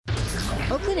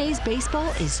Oakland A's baseball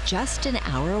is just an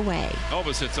hour away.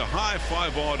 Elvis hits a high fly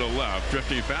ball to left,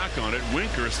 drifting back on it.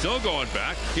 Winker still going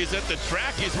back. He's at the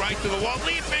track. He's right to the wall,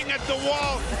 leaping at the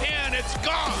wall, and it's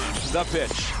gone. The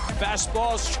pitch.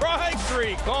 Fastball, strike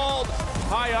three called.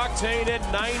 High octane at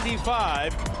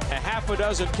 95. A half a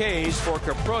dozen Ks for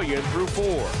Caprillion through 4.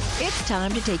 It's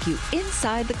time to take you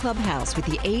inside the clubhouse with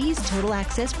the A's Total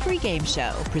Access pregame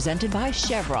show, presented by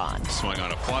Chevron. Swing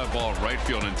on a fly ball right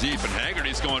field and deep, and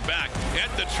Haggerty's going back.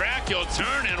 At the track, he'll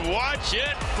turn and watch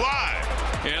it fly.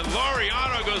 And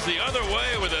Laureano goes the other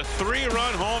way with a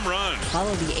 3-run home run.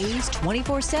 Follow the A's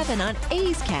 24/7 on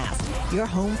A's Cast, your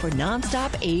home for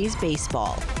nonstop A's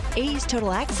baseball. A's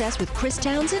Total Access with Chris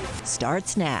Townsend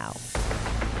starts now.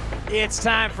 It's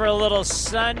time for a little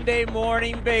Sunday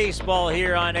morning baseball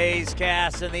here on A's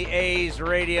Cast and the A's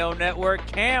Radio Network.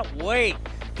 Can't wait.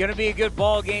 Going to be a good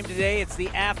ball game today. It's the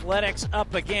Athletics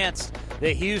up against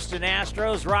the Houston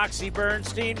Astros. Roxy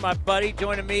Bernstein, my buddy,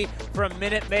 joining me from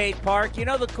Minute Maid Park. You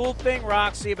know the cool thing,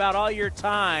 Roxy, about all your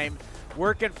time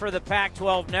working for the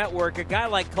Pac-12 Network, a guy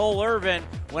like Cole Irvin,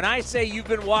 when I say you've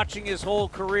been watching his whole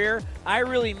career, I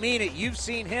really mean it. You've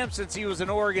seen him since he was an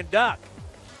Oregon Duck.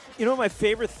 You know, my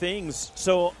favorite things,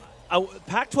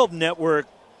 Pac-12 Network,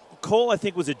 Cole, I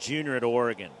think, was a junior at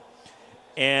Oregon.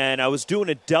 And I was doing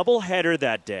a doubleheader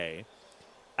that day.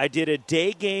 I did a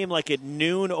day game like at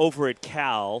noon over at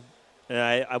Cal. And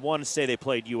I want to say they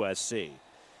played USC.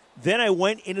 Then I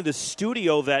went into the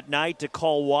studio that night to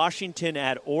call Washington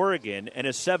at Oregon and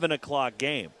a 7 o'clock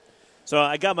game. So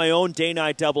I got my own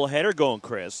day-night doubleheader going,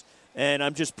 Chris. And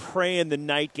I'm just praying the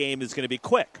night game is going to be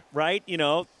quick, right? You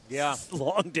know, yeah,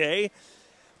 long day.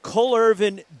 Cole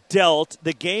Irvin dealt.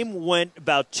 The game went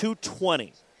about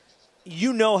 2:20.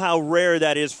 You know how rare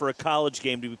that is for a college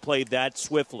game to be played that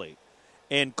swiftly.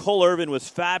 And Cole Irvin was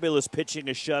fabulous pitching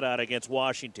a shutout against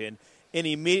Washington and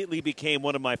immediately became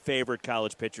one of my favorite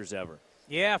college pitchers ever.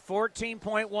 Yeah,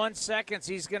 14.1 seconds.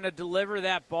 He's going to deliver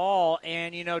that ball.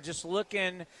 And, you know, just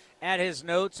looking at his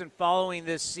notes and following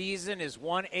this season, his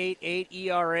 1.88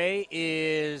 ERA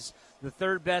is the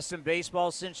third best in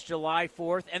baseball since July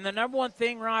 4th. And the number one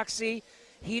thing, Roxy,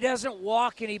 he doesn't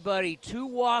walk anybody. 2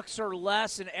 walks or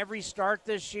less in every start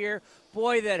this year.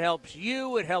 Boy, that helps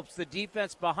you. It helps the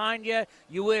defense behind you.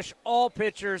 You wish all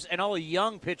pitchers and all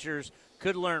young pitchers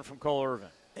could learn from Cole Irvin.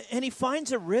 And he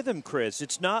finds a rhythm, Chris.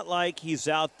 It's not like he's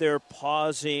out there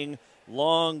pausing,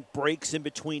 long breaks in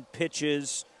between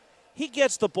pitches. He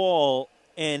gets the ball,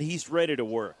 and he's ready to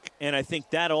work. And I think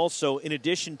that also, in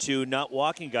addition to not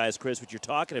walking guys, Chris, what you're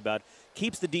talking about,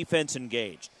 keeps the defense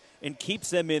engaged and keeps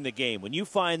them in the game. When you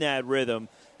find that rhythm,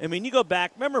 I mean, you go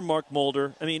back, remember Mark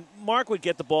Mulder? I mean, Mark would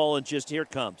get the ball and just, here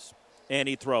it comes, and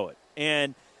he'd throw it.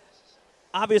 And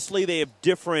obviously they have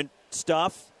different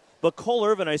stuff, but Cole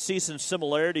Irvin, I see some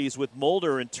similarities with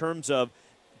Mulder in terms of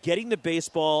getting the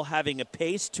baseball, having a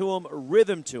pace to him, a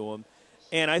rhythm to him,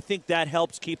 and I think that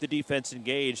helps keep the defense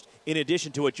engaged in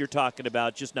addition to what you're talking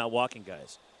about, just not walking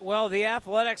guys. Well, the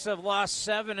Athletics have lost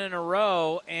 7 in a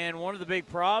row, and one of the big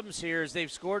problems here is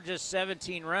they've scored just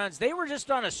 17 runs. They were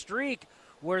just on a streak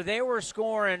where they were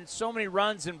scoring so many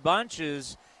runs in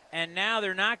bunches, and now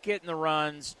they're not getting the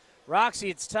runs. Roxy,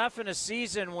 it's tough in a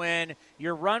season when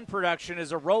your run production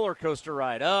is a roller coaster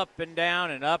ride, up and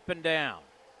down and up and down.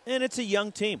 And it's a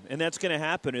young team, and that's going to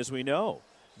happen, as we know,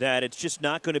 that it's just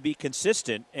not going to be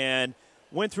consistent. And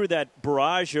went through that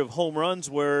barrage of home runs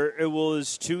where it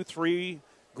was 2-3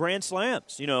 grand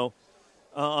slams, you know,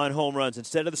 on home runs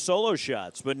instead of the solo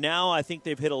shots. But now I think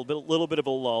they've hit a little bit of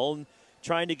a lull and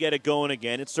trying to get it going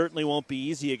again. It certainly won't be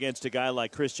easy against a guy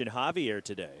like Christian Javier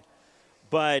today.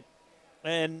 But,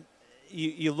 and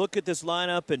you look at this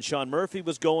lineup, and Sean Murphy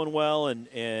was going well,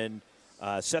 and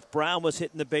Seth Brown was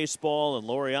hitting the baseball, and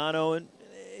Laureano, and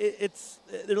it's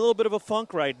a little bit of a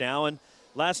funk right now. And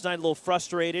last night, a little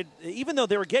frustrated, even though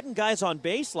they were getting guys on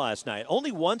base last night.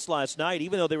 Only once last night,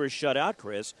 even though they were shut out,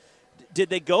 Chris, did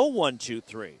they go 1, 2,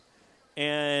 3.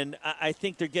 And I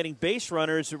think they're getting base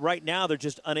runners. Right now, they're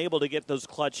just unable to get those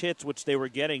clutch hits, which they were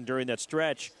getting during that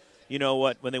stretch, you know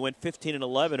what, when they went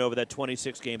 15-11 over that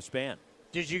 26-game span.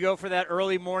 Did you go for that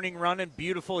early morning run in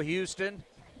beautiful Houston?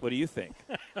 What do you think?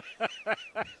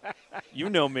 You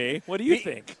know me. What do you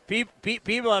think?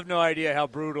 People have no idea how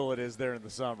brutal it is there in the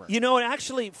summer. You know,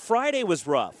 actually, Friday was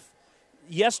rough.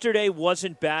 Yesterday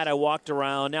wasn't bad. I walked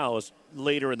around. Now, it was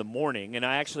later in the morning, and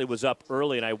I actually was up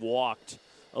early, and I walked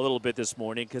a little bit this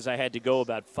morning because I had to go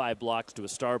about 5 blocks to a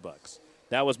Starbucks.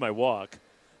 That was my walk.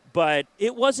 But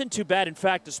it wasn't too bad. In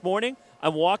fact, this morning,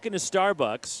 I'm walking to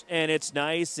Starbucks, and it's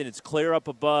nice, and it's clear up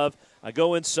above. I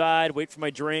go inside, wait for my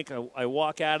drink. I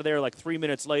walk out of there like 3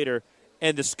 minutes later,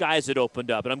 and the skies had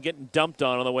opened up, and I'm getting dumped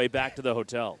on the way back to the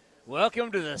hotel.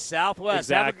 Welcome to the Southwest.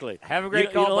 Exactly. Have a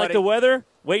great call, you don't buddy. like the weather?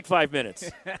 Wait 5 minutes.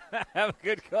 Have a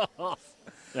good call. All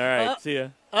right, see ya.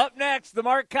 Up next, the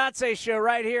Mark Kotze Show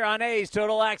right here on A's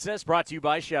Total Access, brought to you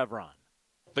by Chevron.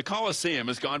 The Coliseum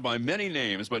has gone by many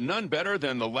names, but none better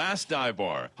than the Last Dive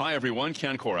Bar. Hi, everyone.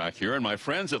 Ken Korak here, and my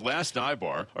friends at Last Dive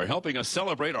Bar are helping us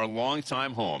celebrate our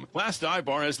longtime home. Last Dive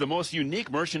Bar has the most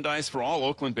unique merchandise for all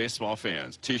Oakland baseball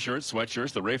fans. T-shirts,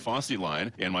 sweatshirts, the Ray Fosse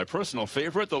line, and my personal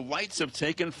favorite, the lights have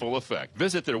taken full effect.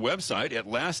 Visit their website at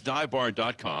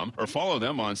lastdivebar.com or follow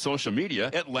them on social media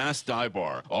at Last Dive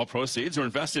Bar. All proceeds are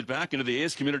invested back into the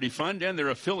A's Community Fund and their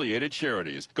affiliated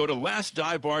charities. Go to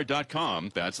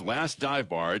lastdivebar.com. That's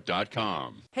lastdivebar.com.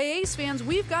 Hey A's fans,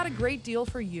 we've got a great deal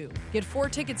for you. Get 4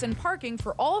 tickets and parking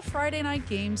for all Friday night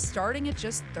games starting at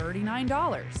just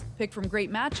 $39. Pick from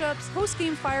great matchups,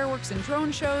 post-game fireworks and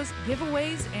drone shows,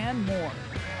 giveaways, and more.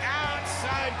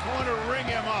 Outside corner, ring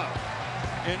him up.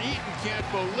 And Eaton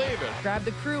can't believe it. Grab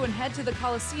the crew and head to the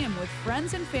Coliseum with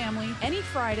friends and family any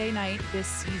Friday night this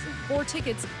season. 4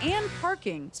 tickets and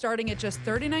parking starting at just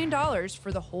 $39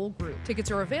 for the whole group. Tickets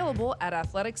are available at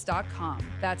athletics.com.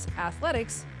 That's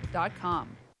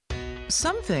athletics.com.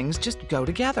 Some things just go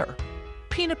together.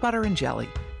 Peanut butter and jelly,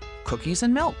 cookies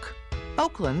and milk,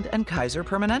 Oakland and Kaiser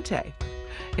Permanente.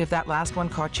 If that last one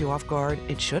caught you off guard,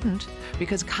 it shouldn't,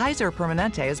 because Kaiser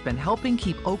Permanente has been helping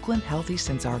keep Oakland healthy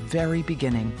since our very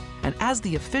beginning. And as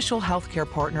the official healthcare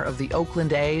partner of the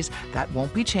Oakland A's, that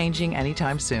won't be changing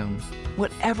anytime soon.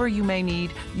 Whatever you may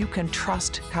need, you can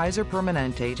trust Kaiser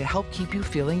Permanente to help keep you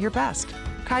feeling your best.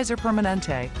 Kaiser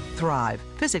Permanente. Thrive.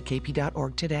 Visit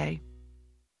kp.org today.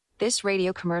 This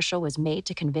radio commercial was made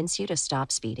to convince you to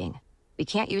stop speeding. We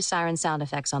can't use siren sound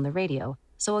effects on the radio,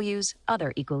 so we'll use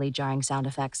other equally jarring sound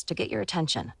effects to get your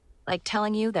attention, like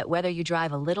telling you that whether you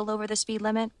drive a little over the speed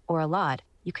limit or a lot,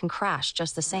 you can crash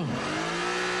just the same.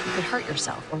 You could hurt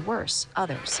yourself or worse,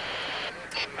 others.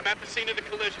 I'm at the scene of the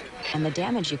collision. And the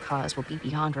damage you cause will be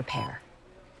beyond repair.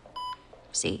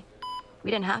 See?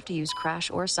 We didn't have to use crash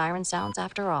or siren sounds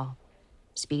after all.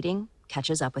 Speeding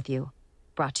catches up with you.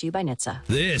 Brought to you by NHTSA.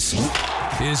 This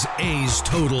is A's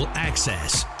Total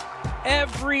Access.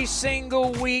 Every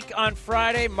single week on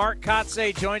Friday, Mark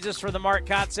Kotze joins us for the Mark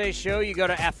Kotze Show. You go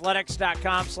to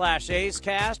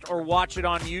athletics.com/A'sCast or watch it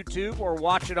on YouTube or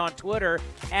watch it on Twitter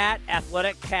at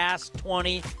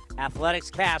AthleticCast20,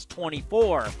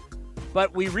 AthleticsCast24.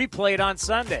 But we replay it on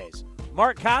Sundays.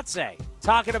 Mark Kotze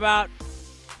talking about,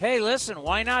 hey, listen,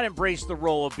 why not embrace the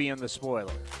role of being the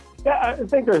spoiler? Yeah, I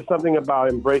think there's something about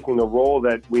embracing the role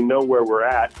that we know where we're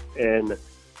at. And,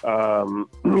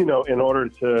 in order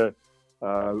to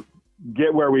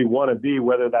get where we want to be,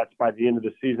 whether that's by the end of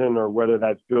the season or whether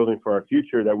that's building for our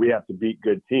future, that we have to beat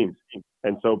good teams.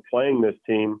 And so playing this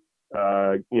team,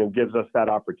 gives us that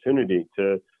opportunity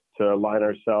to align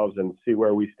ourselves and see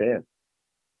where we stand.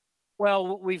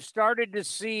 Well, we've started to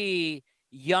see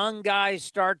young guys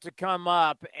start to come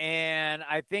up, and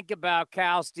I think about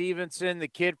Cal Stevenson, the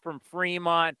kid from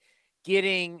Fremont,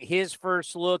 getting his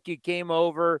first look. He came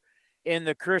over in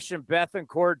the Christian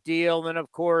Bethencourt deal. Then,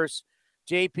 of course,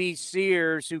 J.P.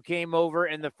 Sears, who came over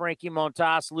in the Frankie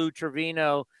Montas, Lou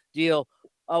Trevino deal.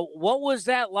 What was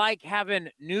that like, having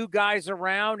new guys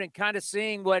around and kind of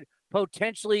seeing what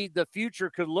potentially the future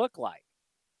could look like?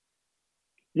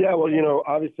 Yeah, well,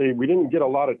 obviously we didn't get a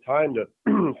lot of time to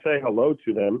say hello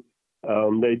to them.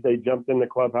 They jumped in the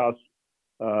clubhouse.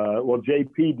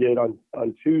 JP did on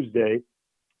Tuesday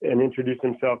and introduced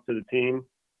himself to the team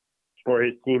or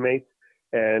his teammates.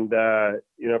 And,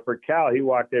 for Cal, he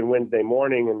walked in Wednesday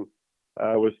morning and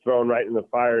was thrown right in the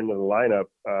fire into the lineup.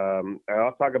 And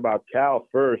I'll talk about Cal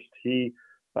first. He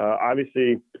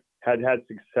obviously had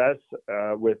success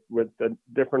with a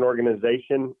different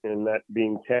organization, and that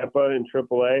being Tampa in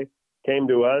AAA. Came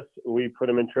to us, we put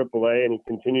him in AAA, and he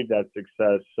continued that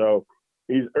success. So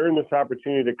he's earned this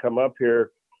opportunity to come up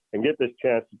here and get this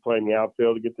chance to play in the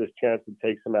outfield, to get this chance to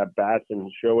take some at-bats and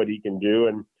show what he can do.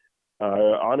 And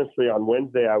honestly, on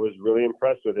Wednesday, I was really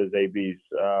impressed with his ABs.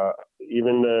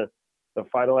 Even the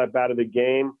final at-bat of the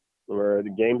game, where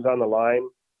the game's on the line,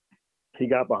 he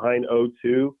got behind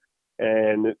 0-2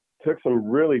 and took some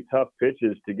really tough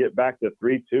pitches to get back to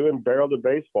 3-2 and barreled the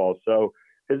baseball. So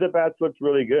his at-bats looked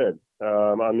really good.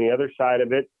 On the other side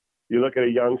of it, you look at a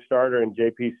young starter in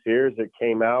J.P. Sears that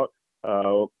came out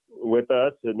with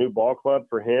us, a new ball club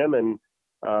for him, and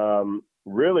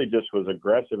really just was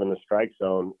aggressive in the strike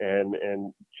zone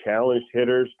and challenged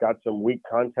hitters, got some weak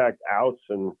contact outs.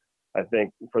 And I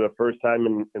think for the first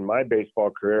time in my baseball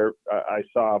career, I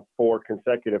saw 4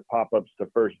 consecutive pop-ups to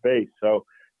first base. So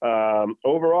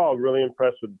overall, really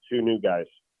impressed with the two new guys.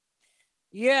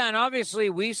 Yeah, and obviously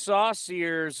we saw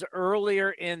Sears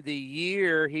earlier in the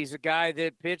year. He's a guy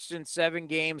that pitched in 7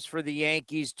 games for the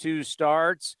Yankees, 2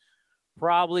 starts.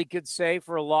 Probably could say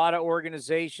for a lot of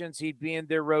organizations he'd be in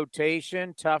their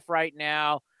rotation. Tough right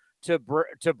now to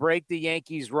break the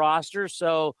Yankees roster,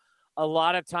 so a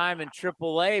lot of time in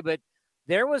AAA. But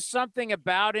there was something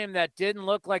about him that didn't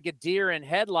look like a deer in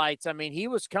headlights. I mean, he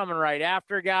was coming right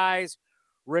after guys,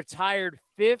 retired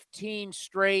 15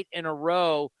 straight in a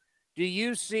row. Do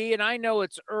you see, and I know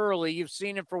it's early, you've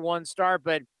seen him for 1 start,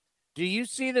 but do you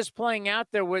see this playing out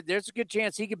there where there's a good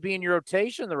chance he could be in your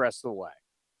rotation the rest of the way?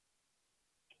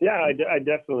 Yeah, I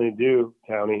definitely do,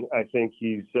 Townie. I think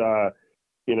he's,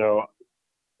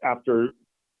 after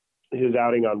his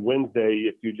outing on Wednesday,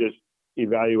 if you just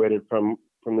evaluate it from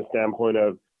the standpoint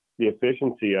of the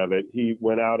efficiency of it, he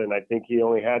went out and I think he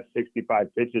only had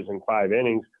 65 pitches in 5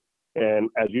 innings. And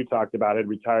as you talked about, had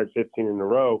retired 15 in a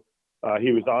row.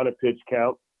 He was on a pitch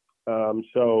count.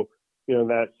 So,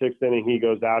 that 6th inning, he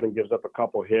goes out and gives up a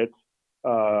couple hits,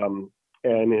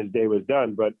 and his day was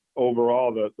done. But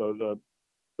overall,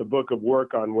 the book of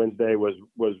work on Wednesday was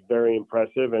very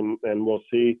impressive, and we'll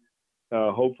see.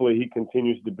 Hopefully he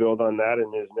continues to build on that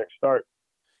in his next start.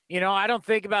 I don't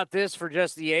think about this for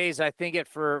just the A's. I think it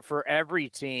for every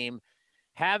team.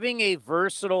 Having a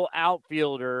versatile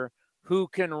outfielder who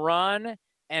can run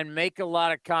and make a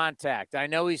lot of contact. I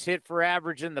know he's hit for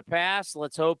average in the past.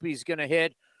 Let's hope he's going to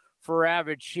hit for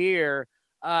average here.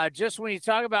 Just when you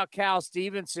talk about Cal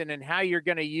Stevenson and how you're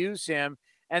going to use him,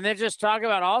 and then just talk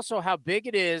about also how big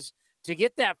it is to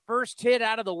get that first hit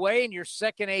out of the way in your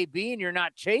second AB and you're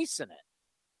not chasing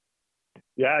it.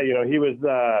 Yeah, he was,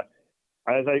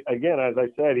 as I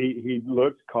said, he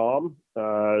looked calm.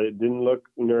 Didn't look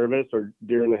nervous or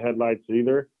deer in the headlights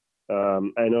either.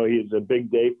 I know he's a big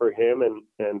day for him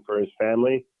and for his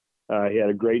family. He had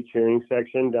a great cheering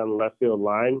section down the left field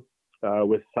line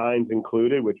with signs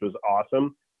included, which was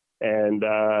awesome. And,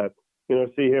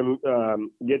 see him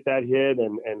get that hit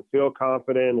and feel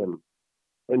confident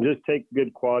and just take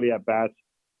good quality at bats.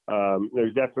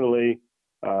 There's definitely,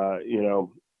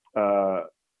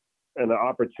 an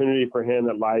opportunity for him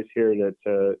that lies here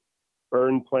to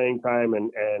earn playing time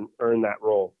and earn that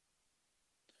role.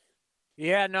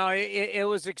 Yeah, no, it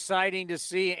was exciting to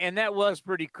see, and that was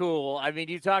pretty cool. I mean,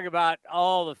 you talk about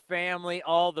all the family,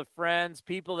 all the friends,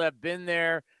 people that have been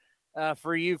there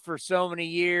for you for so many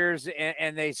years,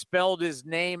 and they spelled his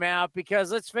name out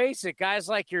because, let's face it, guys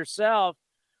like yourself,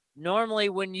 normally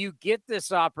when you get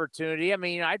this opportunity, I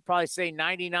mean, I'd probably say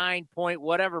 99%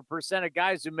 of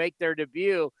guys who make their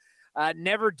debut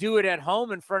never do it at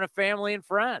home in front of family and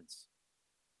friends.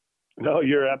 No,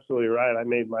 you're absolutely right. I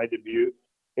made my debut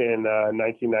in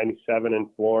 1997 in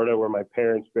Florida, where my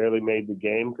parents barely made the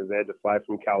game because they had to fly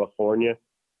from California.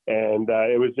 And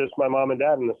it was just my mom and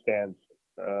dad in the stands.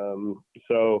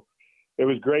 So it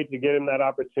was great to get him that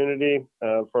opportunity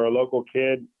for a local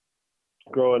kid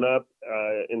growing up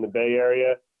in the Bay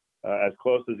Area, as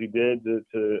close as he did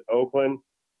to Oakland,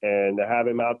 and to have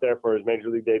him out there for his Major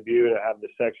League debut and to have the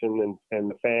section and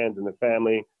the fans and the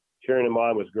family cheering him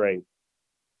on was great.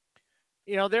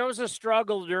 There was a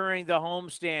struggle during the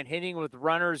homestand hitting with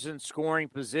runners in scoring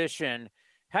position.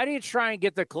 How do you try and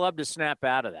get the club to snap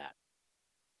out of that?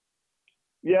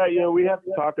 Yeah, we have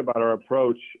to talk about our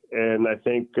approach. And I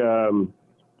think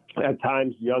at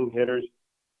times young hitters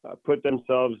put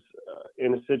themselves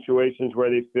in situations where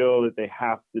they feel that they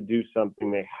have to do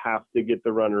something. They have to get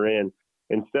the runner in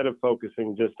instead of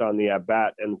focusing just on the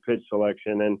at-bat and the pitch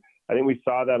selection. And I think we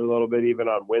saw that a little bit even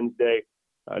on Wednesday.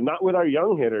 Not with our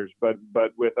young hitters, but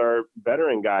with our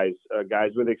veteran guys,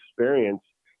 guys with experience.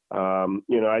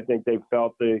 I think they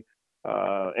felt the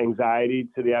anxiety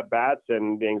to the at-bats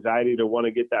and the anxiety to want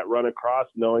to get that run across,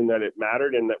 knowing that it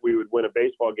mattered and that we would win a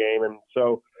baseball game. And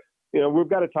so, we've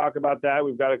got to talk about that.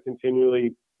 We've got to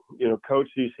continually, coach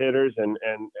these hitters and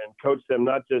coach them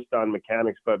not just on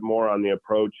mechanics, but more on the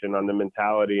approach and on the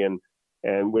mentality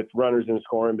and with runners in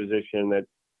scoring position that,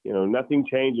 nothing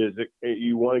changes.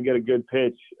 You want to get a good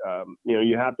pitch.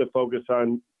 You have to focus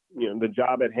on, the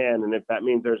job at hand. And if that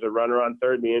means there's a runner on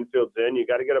third and the infield's in, you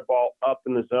got to get a ball up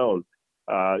in the zone,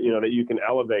 that you can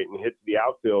elevate and hit to the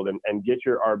outfield and get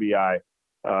your RBI.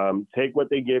 Take what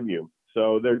they give you.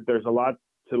 So there's a lot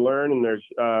to learn, and there's,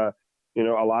 a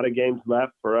lot of games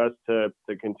left for us to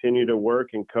continue to work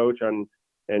and coach on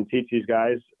and teach these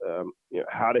guys,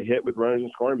 how to hit with runners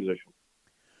in scoring position.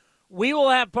 We will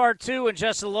have part 2 in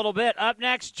just a little bit. Up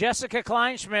next, Jessica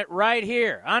Kleinschmidt right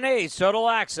here on A's Total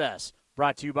Access,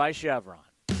 brought to you by Chevron.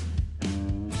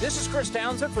 This is Chris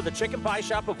Townsend for the Chicken Pie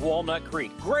Shop of Walnut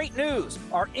Creek. Great news!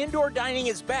 Our indoor dining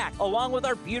is back, along with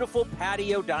our beautiful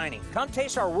patio dining. Come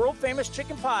taste our world-famous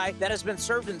chicken pie that has been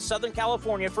served in Southern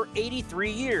California for 83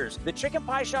 years. The Chicken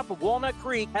Pie Shop of Walnut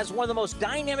Creek has one of the most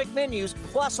dynamic menus,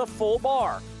 plus a full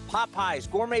bar. Pot pies,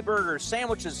 gourmet burgers,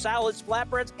 sandwiches, salads,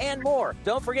 flatbreads, and more.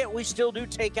 Don't forget, we still do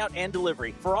takeout and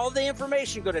delivery. For all the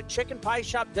information, go to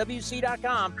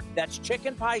chickenpieshopwc.com. That's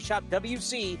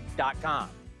chickenpieshopwc.com.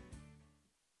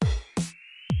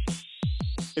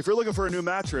 If you're looking for a new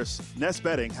mattress, Nest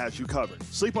Bedding has you covered.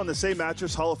 Sleep on the same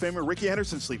mattress Hall of Famer Ricky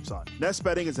Henderson sleeps on. Nest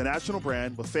Bedding is a national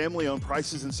brand with family-owned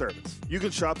prices and service. You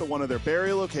can shop at one of their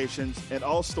Barrie locations, and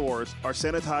all stores are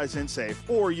sanitized and safe,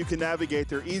 or you can navigate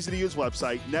their easy-to-use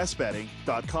website,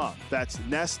 nestbedding.com. That's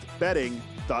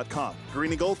nestbedding.com.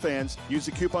 Green and gold fans, use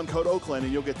the coupon code Oakland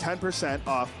and you'll get 10%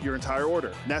 off your entire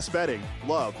order. Nest Bedding,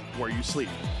 love where you sleep.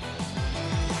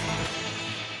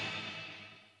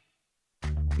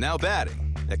 Now batting,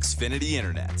 Xfinity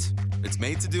Internet. It's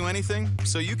made to do anything,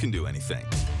 so you can do anything.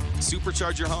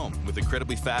 Supercharge your home with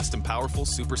incredibly fast and powerful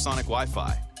supersonic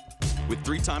Wi-Fi. With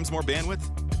 3 times more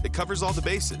bandwidth, it covers all the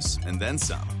bases, and then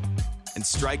some. And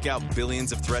strike out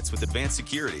billions of threats with advanced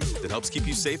security that helps keep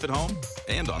you safe at home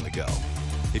and on the go.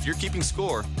 If you're keeping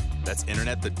score, that's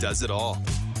internet that does it all.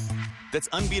 That's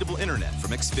unbeatable internet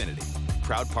from Xfinity,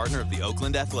 proud partner of the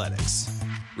Oakland Athletics.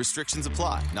 Restrictions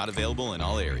apply, not available in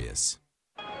all areas.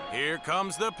 Here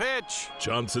comes the pitch.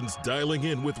 Johnson's dialing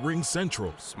in with Ring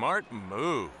Central. Smart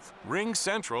move. Ring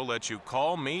Central lets you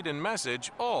call, meet, and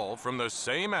message all from the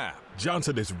same app.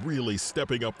 Johnson is really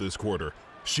stepping up this quarter.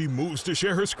 She moves to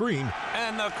share her screen.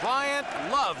 And the client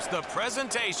loves the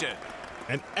presentation.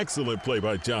 An excellent play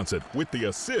by Johnson with the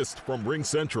assist from Ring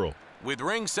Central. With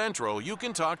Ring Central, you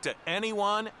can talk to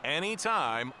anyone,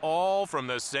 anytime, all from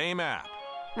the same app.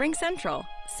 Ring Central.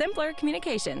 Simpler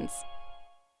communications.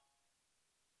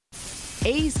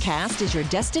 A's Cast is your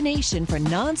destination for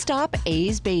nonstop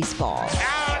A's baseball.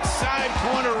 Outside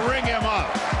corner, ring him up.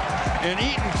 And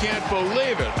Eaton can't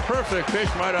believe it. Perfect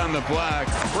pitch right on the black.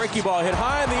 Breaky ball hit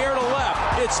high in the air to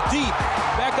left. It's deep.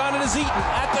 Back on it is Eaton.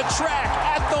 At the track,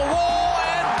 at the wall,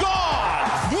 and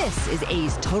gone! This is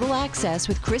A's Total Access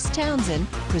with Chris Townsend,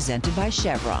 presented by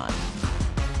Chevron.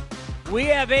 We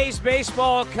have A's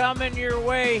baseball coming your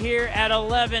way here at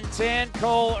 11:10.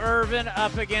 Cole Irvin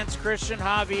up against Christian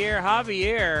Javier.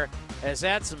 Javier has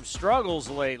had some struggles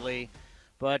lately,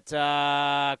 but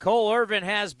Cole Irvin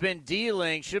has been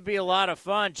dealing. Should be a lot of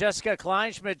fun. Jessica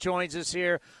Kleinschmidt joins us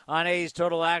here on A's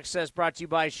Total Access, brought to you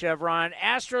by Chevron.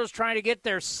 Astros trying to get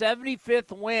their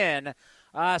 75th win.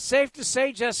 Safe to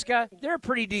say, Jessica, they're a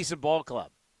pretty decent ball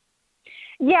club.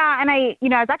 Yeah, and I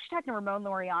was actually talking to Ramon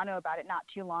Laureano about it not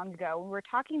too long ago. We were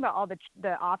talking about all the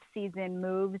off-season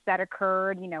moves that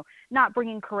occurred, not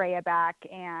bringing Correa back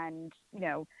and,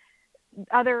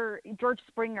 other George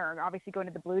Springer obviously going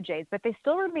to the Blue Jays, but they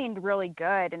still remained really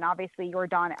good. And obviously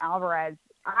Yordan Alvarez,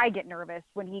 I get nervous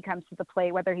when he comes to the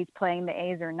plate, whether he's playing the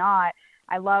A's or not.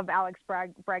 I love Alex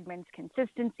Bregman's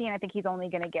consistency, and I think he's only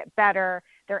going to get better.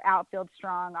 Their outfield's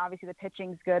strong. Obviously, the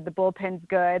pitching's good. The bullpen's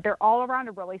good. They're all around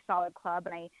a really solid club,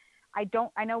 and I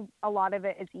know a lot of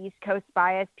it is East Coast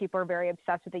bias. People are very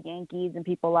obsessed with the Yankees, and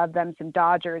people love them some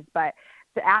Dodgers, but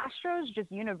the Astros just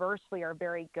universally are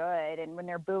very good. And when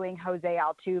they're booing Jose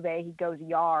Altuve, he goes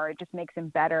yard. It just makes him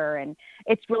better. And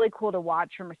it's really cool to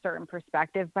watch from a certain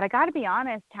perspective. But I got to be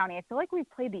honest, Townie, I feel like we've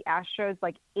played the Astros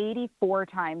like 84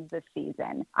 times this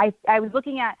season. I was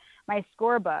looking at my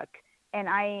scorebook, and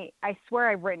I swear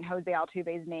I've written Jose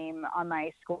Altuve's name on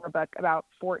my scorebook about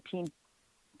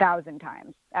 14,000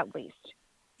 times at least.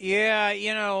 Yeah,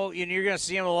 and you're going to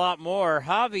see him a lot more.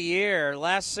 Javier,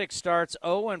 last 6 starts,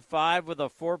 0-5 with a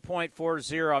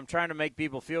 4.40. I'm trying to make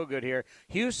people feel good here.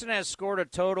 Houston has scored a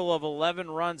total of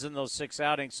 11 runs in those 6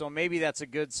 outings, so maybe that's a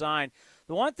good sign.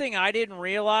 The one thing I didn't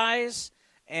realize,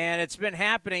 and it's been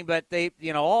happening, but they,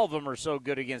 all of them are so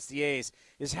good against the A's,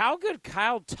 is how good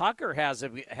Kyle Tucker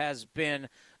has been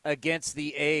against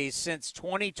the A's since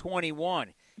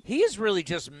 2021. He has really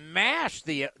just mashed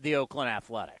the Oakland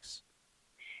Athletics.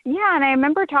 Yeah, and I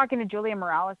remember talking to Julia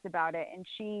Morales about it, and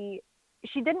she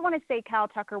didn't want to say Kyle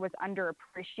Tucker was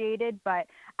underappreciated, but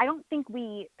I don't think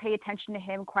we pay attention to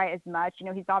him quite as much.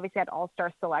 He's obviously had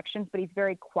all-star selections, but he's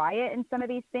very quiet in some of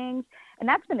these things, and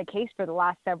that's been the case for the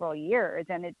last several years,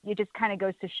 and it just kind of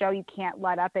goes to show you can't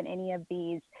let up in any of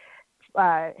these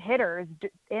hitters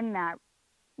in that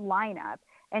lineup.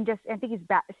 And I think he's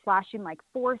slashing like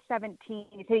 417.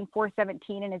 He's hitting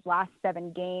 417 in his last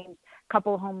 7 games,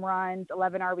 couple home runs,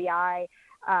 11 RBI.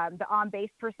 The on-base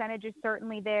percentage is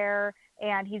certainly there,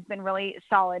 and he's been really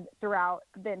solid throughout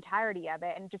the entirety of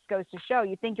it. And it just goes to show,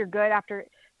 you think you're good after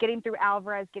getting through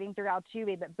Alvarez, getting through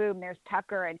Altuve, but boom, there's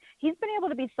Tucker. And he's been able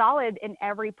to be solid in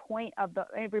every part of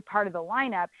the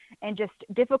lineup, and just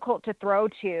difficult to throw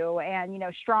to, and,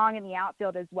 strong in the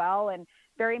outfield as well, and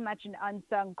very much an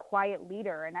unsung, quiet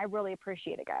leader. And I really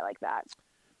appreciate a guy like that.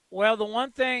 Well, the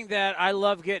one thing that I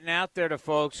love getting out there to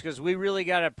folks, because we really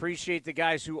got to appreciate the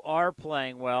guys who are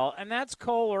playing well, and that's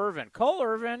Cole Irvin. Cole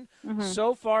Irvin,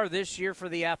 so far this year for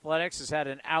the Athletics, has had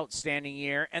an outstanding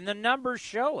year, and the numbers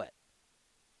show it.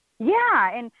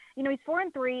 Yeah, and, he's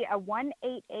 4-3, a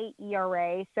 1.88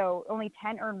 ERA, so only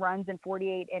 10 earned runs in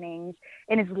 48 innings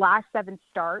in his last 7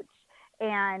 starts,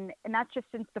 and that's just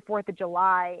since the 4th of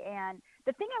July. And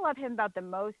the thing I love him about the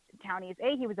most, Townie, is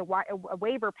he was a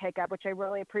waiver pickup, which I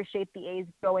really appreciate the A's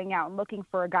going out and looking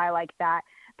for a guy like that.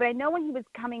 But I know when he was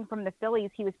coming from the Phillies,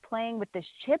 he was playing with this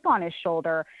chip on his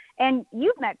shoulder. And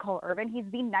you've met Cole Irvin. He's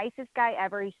the nicest guy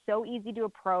ever. He's so easy to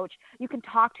approach. You can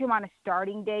talk to him on a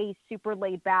starting day. He's super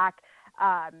laid back.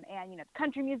 And,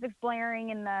 country music's blaring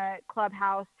in the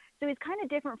clubhouse. So he's kind of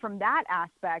different from that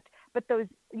aspect, but those,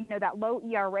 that low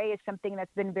ERA is something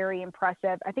that's been very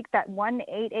impressive. I think that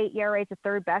 1.88 ERA is the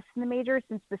third best in the majors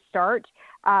since the start,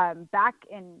 back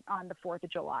on the 4th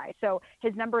of July. So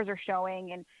his numbers are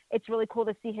showing, and it's really cool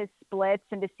to see his splits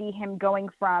and to see him going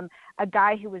from a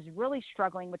guy who was really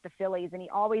struggling with the Phillies, and he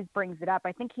always brings it up.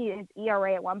 I think his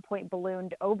ERA at one point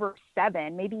ballooned over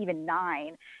 7, maybe even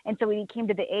 9. And so when he came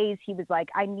to the A's, he was like,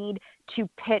 I need to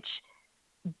pitch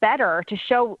better to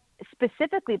show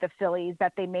specifically the Phillies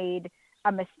that they made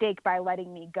a mistake by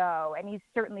letting me go. And he's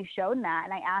certainly shown that.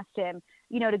 And I asked him,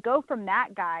 to go from that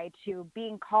guy to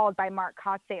being called by Mark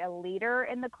Kotsay a leader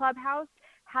in the clubhouse,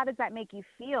 how does that make you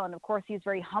feel? And of course, he's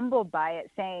very humbled by it,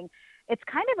 saying it's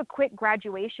kind of a quick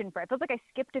graduation for it. It feels like I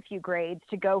skipped a few grades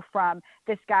to go from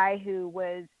this guy who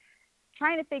was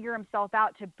trying to figure himself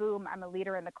out to boom, I'm a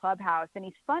leader in the clubhouse. And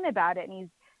he's fun about it, and he's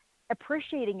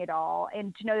appreciating it all,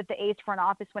 and to know that the A's front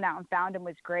office went out and found him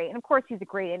was great. And of course, he's a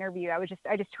great interview. I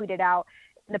just tweeted out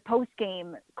the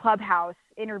post-game clubhouse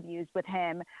interviews with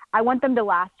him. I want them to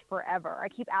last forever. I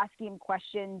keep asking him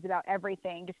questions about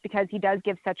everything just because he does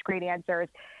give such great answers.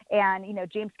 And,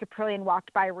 James Caprillion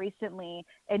walked by recently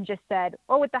and just said,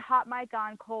 with the hot mic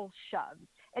on, Cole shoves.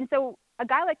 And so a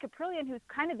guy like Caprillion, who's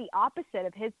kind of the opposite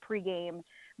of his pregame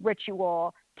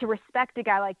ritual, to respect a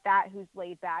guy like that who's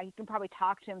laid back, you can probably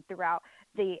talk to him throughout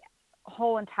the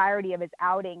whole entirety of his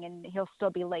outing and he'll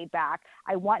still be laid back.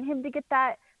 I want him to get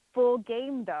that full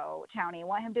game, though, Townie. I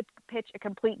want him to pitch a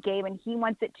complete game, and he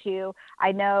wants it too.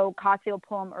 I know Kotsay will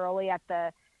pull him early at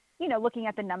the, looking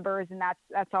at the numbers, and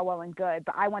that's all well and good.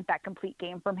 But I want that complete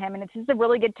game from him, and it's just a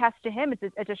really good test to him.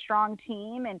 It's a strong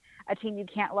team and a team you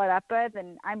can't let up with,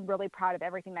 and I'm really proud of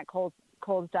everything that Cole's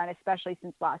done, especially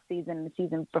since last season and the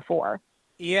season before.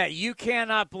 Yeah, you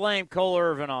cannot blame Cole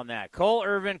Irvin on that. Cole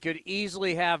Irvin could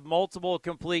easily have multiple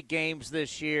complete games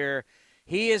this year.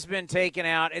 He has been taken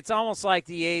out. It's almost like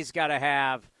the A's got to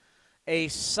have a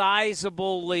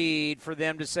sizable lead for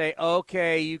them to say,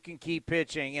 okay, you can keep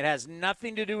pitching. It has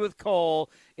nothing to do with Cole.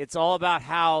 It's all about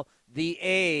how the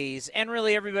A's, and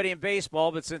really everybody in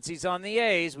baseball, but since he's on the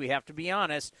A's, we have to be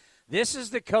honest, this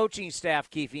is the coaching staff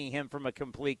keeping him from a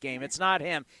complete game. It's not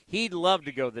him. He'd love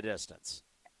to go the distance.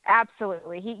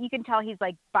 Absolutely. You can tell he's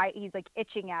like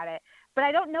itching at it. But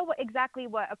I don't know exactly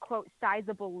what a, quote,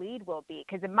 sizable lead will be,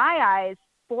 because in my eyes,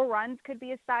 4 runs could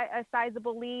be a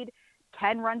sizable lead.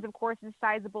 10 runs, of course, is a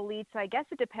sizable lead. So I guess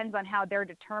it depends on how they're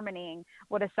determining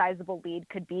what a sizable lead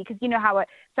could be. Because you know how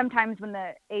sometimes when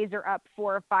the A's are up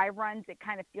 4 or 5 runs, it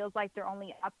kind of feels like they're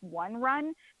only up 1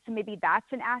 run. So maybe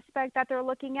that's an aspect that they're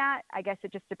looking at. I guess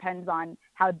it just depends on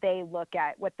how they look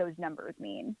at what those numbers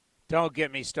mean. Don't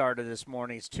get me started this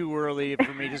morning. It's too early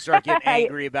for me to start getting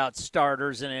angry about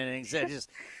starters and innings.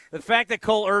 The fact that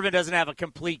Cole Irvin doesn't have a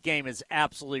complete game is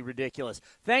absolutely ridiculous.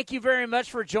 Thank you very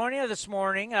much for joining us this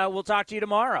morning. We'll talk to you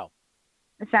tomorrow.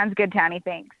 Sounds good, Townie.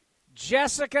 Thanks.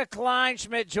 Jessica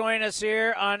Kleinschmidt join us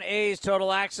here on A's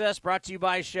Total Access, brought to you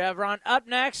by Chevron. Up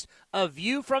next, a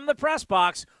view from the press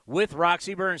box with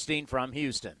Roxy Bernstein from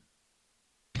Houston.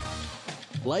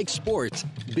 Like sports,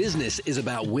 business is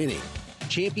about winning.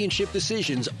 Championship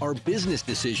decisions are business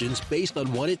decisions based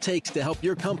on what it takes to help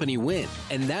your company win.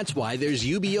 And that's why there's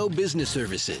UBO Business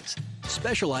Services,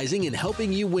 specializing in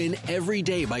helping you win every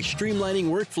day by streamlining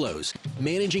workflows,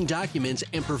 managing documents,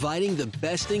 and providing the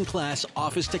best-in-class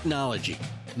office technology.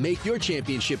 Make your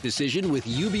championship decision with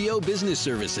UBO Business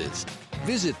Services.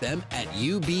 Visit them at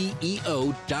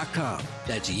ubeo.com.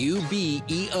 That's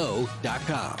ubeo.com.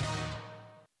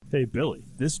 Hey, Billy,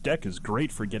 This deck is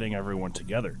great for getting everyone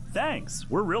together. Thanks.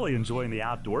 We're really enjoying the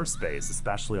outdoor space,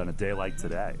 especially on a day like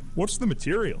today. What's the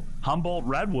material? Humboldt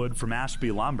Redwood from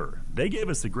Ashby Lumber. They gave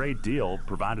us a great deal,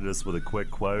 provided us with a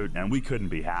quick quote, and we couldn't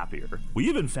be happier. We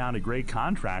even found a great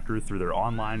contractor through their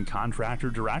online contractor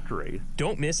directory.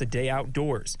 Don't miss a day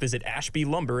outdoors. Visit Ashby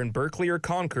Lumber in Berkeley or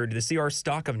Concord to see our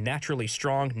stock of naturally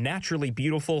strong, naturally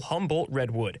beautiful Humboldt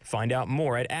Redwood. Find out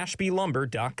more at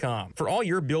ashbylumber.com for all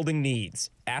your building needs.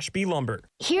 Ashby Lumber.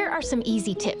 Here are some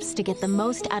easy tips to get the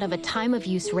most out of a time of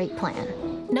use rate plan.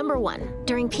 Number 1,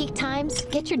 during peak times,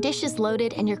 get your dishes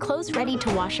loaded and your clothes ready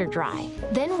to wash or dry.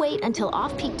 Then wait until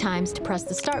off-peak times to press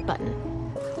the start button.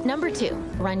 Number 2,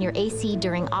 run your AC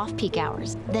during off-peak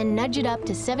hours, then nudge it up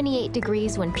to 78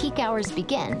 degrees when peak hours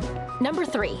begin. Number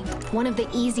 3, one of the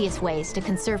easiest ways to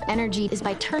conserve energy is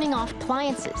by turning off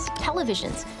appliances,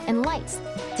 televisions, and lights.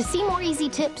 To see more easy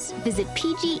tips, visit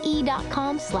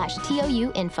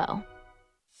pge.com/TOU-info.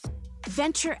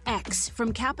 Venture X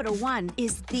from Capital One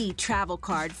is the travel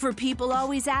card for people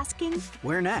always asking,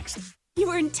 where next? You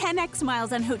earn 10x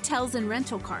miles on hotels and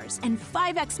rental cars, and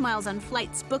 5x miles on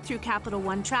flights booked through Capital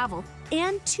One Travel,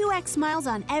 and 2x miles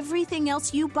on everything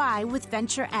else you buy with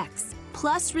Venture X.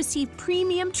 Plus, receive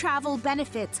premium travel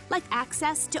benefits like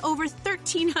access to over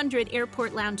 1,300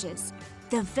 airport lounges.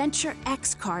 The Venture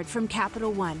X card from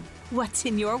Capital One. What's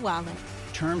in your wallet?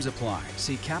 Terms apply.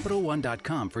 See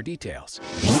CapitalOne.com for details.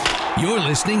 You're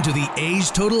listening to the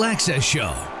A's Total Access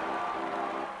Show.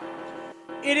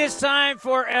 It is time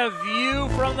for a view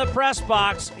from the press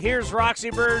box. Here's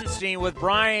Roxy Bernstein with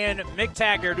Brian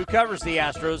McTaggart, who covers the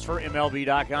Astros for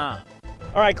MLB.com.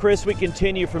 All right, Chris, we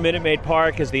continue from Minute Maid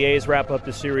Park as the A's wrap up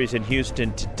the series in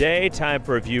Houston today. Time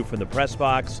for a view from the press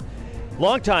box.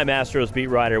 Longtime Astros beat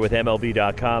writer with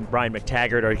MLB.com, Brian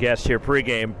McTaggart, our guest here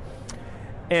pregame.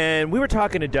 And we were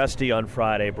talking to Dusty on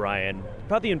Friday, Brian,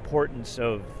 about the importance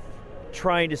of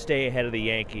trying to stay ahead of the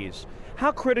Yankees.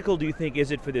 How critical do you think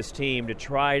is it for this team to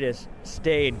try to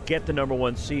stay and get the number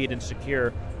 1 seed and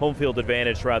secure home field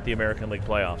advantage throughout the American League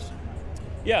playoffs?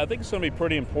 Yeah, I think it's going to be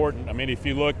pretty important. I mean, if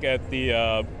you look at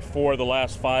the 4 of the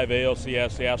last 5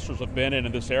 ALCS the Astros have been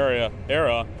in this era,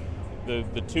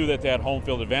 the 2 that they had home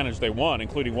field advantage, they won,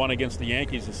 including one against the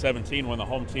Yankees in 17 when the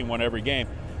home team won every game.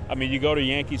 I mean, you go to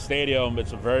Yankee Stadium,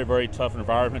 it's a very, very tough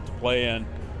environment to play in.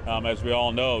 As we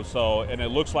all know. So, and it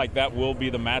looks like that will be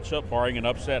the matchup, barring an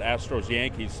upset,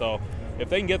 Astros-Yankees. So if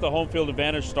they can get the home field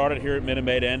advantage started here at Minute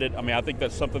Maid ended, I mean, I think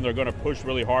that's something they're going to push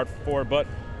really hard for. But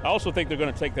I also think they're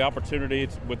going to take the opportunity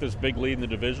with this big lead in the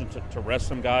division to rest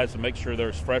some guys and make sure they're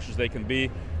as fresh as they can be.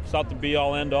 It's not the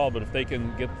be-all, end-all, but if they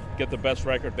can get the best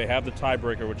record, they have the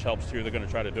tiebreaker, which helps too. They're going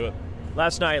to try to do it.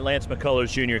 Last night, Lance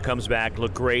McCullers Jr. comes back,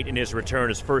 looked great in his return,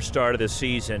 his first start of the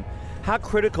season. How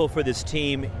critical for this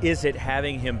team is it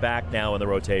having him back now in the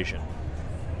rotation?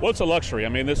 Well, it's a luxury. I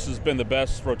mean, this has been the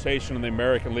best rotation in the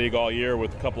American League all year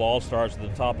with a couple of all-stars at the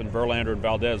top in Verlander and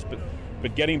Valdez. But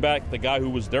getting back the guy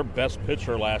who was their best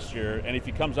pitcher last year, and if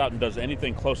he comes out and does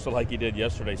anything close to like he did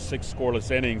yesterday, 6 scoreless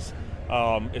innings,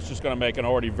 it's just going to make an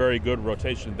already very good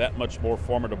rotation that much more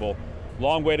formidable.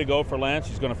 Long way to go for Lance.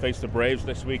 He's going to face the Braves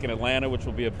next week in Atlanta, which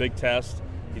will be a big test.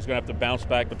 He's going to have to bounce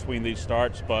back between these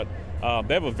starts, but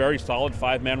they have a very solid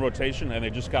 5-man rotation, and they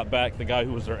just got back the guy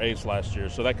who was their ace last year,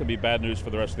 so that could be bad news for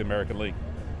the rest of the American League.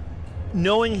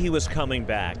 Knowing he was coming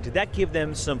back, did that give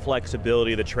them some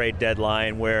flexibility at the trade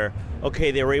deadline where,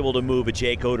 okay, they were able to move a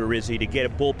Jake Odorizzi to get a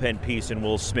bullpen piece in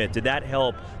Will Smith? Did that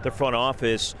help the front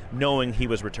office knowing he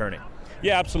was returning?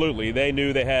 Yeah, absolutely. They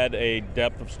knew they had a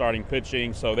depth of starting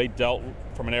pitching, so they dealt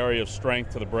from an area of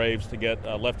strength to the Braves to get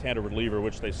a left-handed reliever,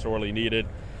 which they sorely needed.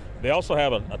 They also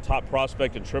have a top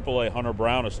prospect in AAA, Hunter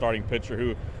Brown, a starting pitcher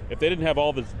who, if they didn't have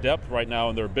all this depth right now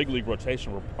in their big league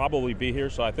rotation, will probably be here.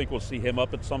 So I think we'll see him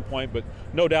up at some point. But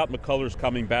no doubt McCullers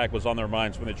coming back was on their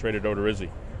minds when they traded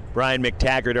Odorizzi. Brian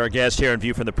McTaggart, our guest here in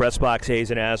View from the Press Box, A's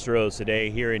and Astros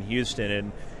today here in Houston.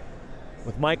 And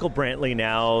with Michael Brantley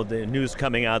now, the news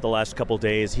coming out the last couple of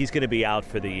days, he's going to be out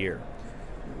for the year.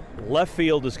 Left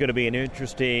field is going to be an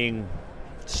interesting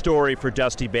story for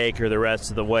Dusty Baker the rest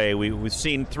of the way. We've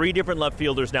seen 3 different left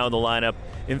fielders now in the lineup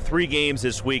in 3 games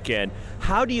this weekend.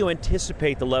 How do you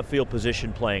anticipate the left field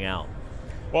position playing out?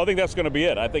 Well, I think that's going to be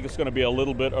it. I think it's going to be a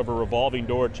little bit of a revolving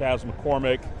door. Chas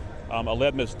McCormick,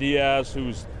 Aledmus Diaz,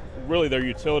 who's really their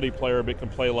utility player but can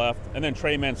play left, and then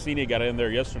Trey Mancini got in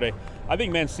there yesterday. I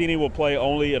think Mancini will play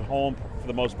only at home for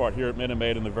the most part here at Minute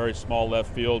Maid in the very small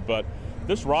left field, but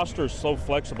this roster is so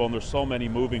flexible and there's so many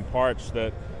moving parts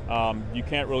that you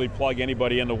can't really plug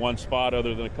anybody into one spot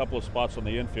other than a couple of spots on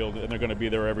the infield, and they're going to be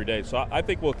there every day. So I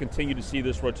think we'll continue to see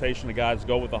this rotation of guys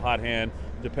go with the hot hand.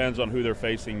 Depends on who they're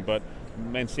facing, but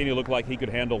Mancini looked like he could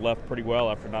handle left pretty well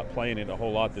after not playing it a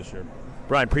whole lot this year.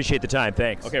 Brian, appreciate the time.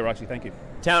 Thanks. Okay, Roxy, thank you.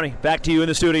 Townie, back to you in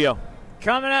the studio.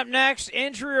 Coming up next,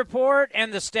 injury report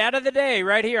and the stat of the day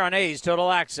right here on A's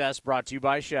Total Access, brought to you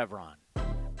by Chevron.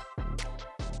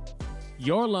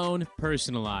 Your loan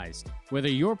personalized. Whether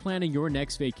you're planning your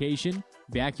next vacation,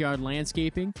 backyard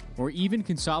landscaping, or even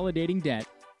consolidating debt,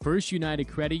 First United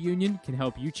Credit Union can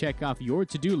help you check off your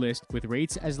to-do list with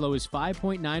rates as low as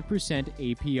 5.9%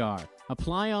 APR.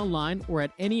 Apply online or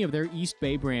at any of their East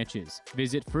Bay branches.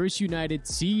 Visit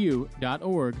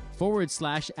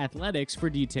firstunitedcu.org/athletics for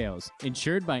details.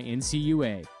 Insured by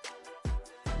NCUA.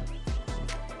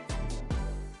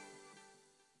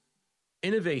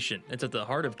 Innovation is at the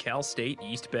heart of Cal State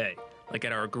East Bay, like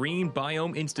at our Green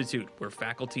Biome Institute, where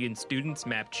faculty and students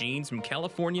map genes from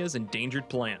California's endangered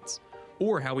plants,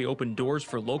 or how we open doors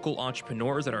for local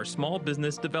entrepreneurs at our Small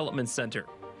Business Development Center.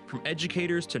 From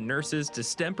educators to nurses to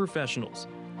STEM professionals,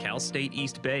 Cal State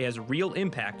East Bay has real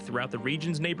impact throughout the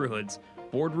region's neighborhoods,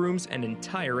 boardrooms, and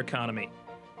entire economy.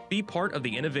 Be part of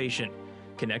the innovation.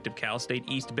 Connect with Cal State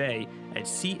East Bay at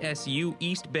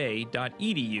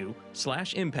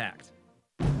csueastbay.edu/impact.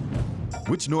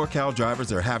 Which NorCal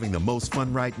drivers are having the most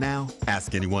fun right now?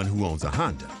 Ask anyone who owns a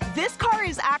Honda. This car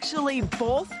is actually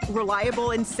both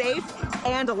reliable and safe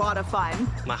and a lot of fun.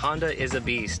 My Honda is a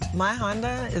beast. My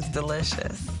Honda is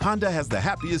delicious. Honda has the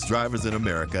happiest drivers in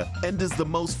America and is the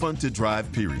most fun to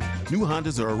drive, period. New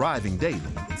Hondas are arriving daily.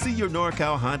 See your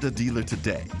NorCal Honda dealer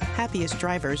today. Happiest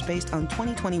drivers based on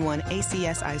 2021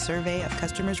 ACSI survey of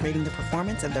customers rating the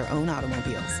performance of their own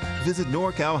automobiles. Visit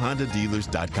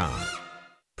NorCalHondaDealers.com.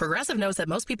 Progressive knows that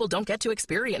most people don't get to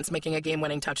experience making a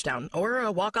game-winning touchdown or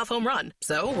a walk-off home run.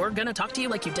 So we're going to talk to you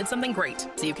like you did something great,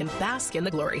 so you can bask in the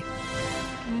glory.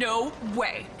 No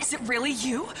way. Is it really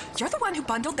you? You're the one who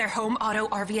bundled their home, auto,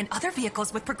 RV, and other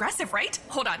vehicles with Progressive, right?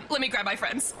 Hold on, let me grab my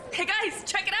friends. Hey guys,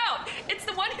 check it out. It's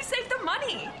the one who saved the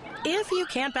money. If you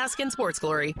can't bask in sports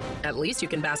glory, at least you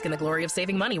can bask in the glory of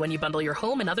saving money when you bundle your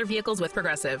home and other vehicles with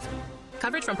Progressive.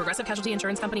 Coverage from Progressive Casualty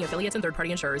Insurance Company, affiliates, and third-party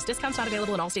insurers. Discounts not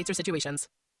available in all states or situations.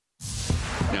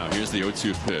 Now here's the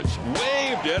 0-2 pitch.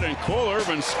 Waved it, and Cole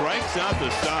Irvin strikes out the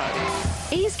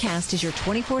side. A's Cast is your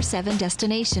 24/7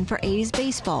 destination for A's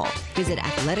baseball. Visit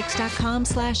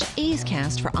athletics.com/A's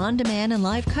Cast for on-demand and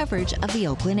live coverage of the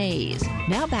Oakland A's.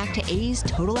 Now back to A's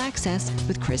Total Access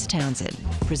with Chris Townsend.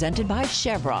 Presented by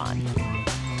Chevron.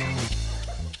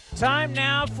 Time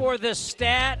now for the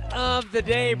stat of the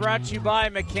day, brought to you by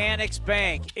Mechanics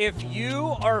Bank. If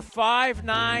you are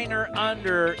 5'9" or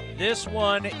under, this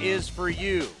one is for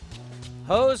you.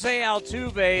 Jose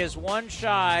Altuve is one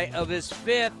shy of his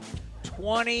fifth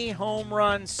 20 home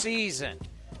run season.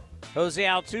 Jose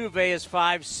Altuve is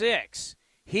 5'6".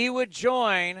 He would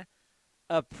join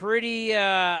a pretty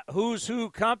who's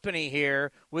who company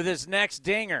here with his next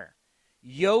dinger.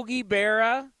 Yogi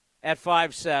Berra at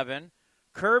 5'7",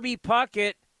 Kirby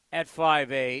Puckett at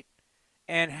 5'8",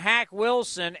 and Hack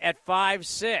Wilson at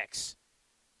 5'6".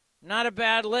 Not a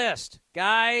bad list.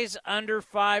 Guys under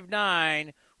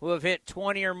 5'9" who have hit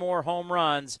 20 or more home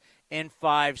runs in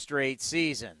 5 straight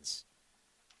seasons.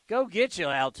 Go get you,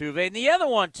 Altuve. And the other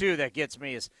one, too, that gets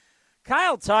me is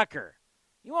Kyle Tucker.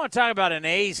 You want to talk about an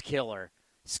A's killer.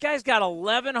 This guy's got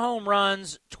 11 home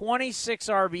runs, 26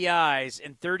 RBIs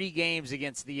in 30 games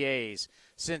against the A's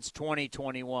since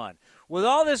 2021. With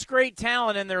all this great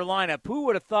talent in their lineup, who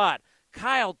would have thought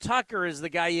Kyle Tucker is the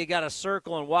guy you got to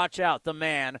circle and watch out, the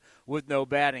man with no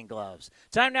batting gloves.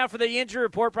 Time now for the injury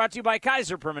report, brought to you by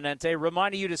Kaiser Permanente,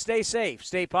 reminding you to stay safe,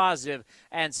 stay positive,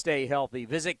 and stay healthy.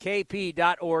 Visit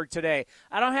kp.org today.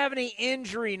 I don't have any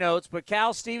injury notes, but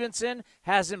Cal Stevenson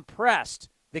has impressed.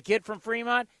 The kid from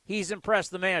Fremont, he's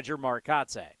impressed the manager, Mark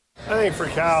Kotze. I think for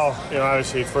Cal,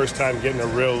 obviously first time getting a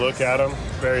real look at him.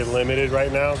 Very limited right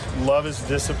now. Love his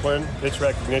discipline. Pitch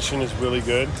recognition is really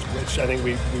good, which I think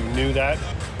we knew that.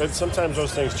 But sometimes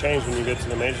those things change when you get to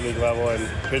the major league level and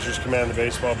pitchers command the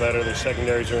baseball better. Their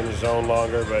secondaries are in the zone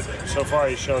longer. But so far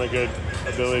he's shown a good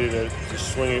ability to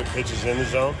swing at pitches in the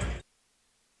zone.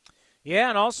 Yeah,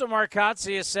 and also Mark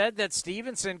Kotze has said that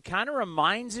Stevenson kind of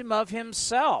reminds him of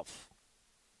himself.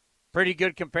 Pretty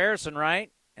good comparison,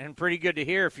 right? And pretty good to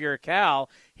hear if you're a Cal,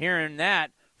 hearing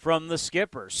that from the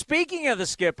skipper. Speaking of the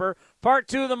skipper, part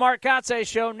 2 of the Mark Kotze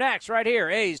Show next, right here.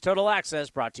 A's Total Access,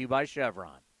 brought to you by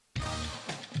Chevron.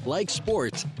 Like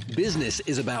sports, business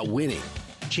is about winning.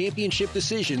 Championship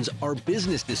decisions are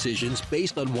business decisions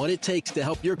based on what it takes to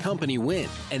help your company win.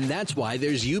 And that's why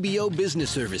there's UBO Business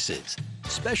Services,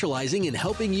 specializing in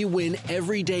helping you win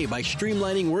every day by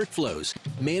streamlining workflows,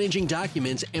 managing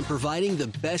documents, and providing the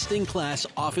best-in-class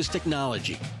office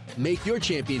technology. Make your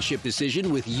championship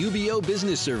decision with UBO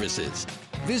Business Services.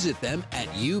 Visit them at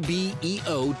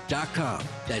ubeo.com.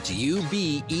 That's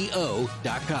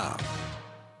ubeo.com.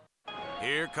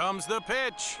 Here comes the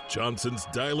pitch. Johnson's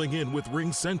dialing in with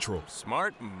Ring Central.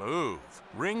 Smart move.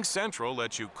 Ring Central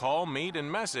lets you call, meet,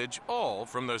 and message all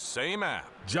from the same app.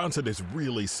 Johnson is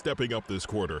really stepping up this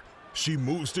quarter. She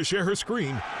moves to share her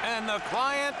screen. And the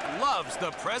client loves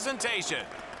the presentation.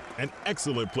 An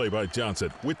excellent play by Johnson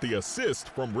with the assist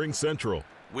from Ring Central.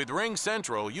 With Ring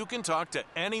Central, you can talk to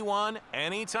anyone,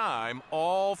 anytime,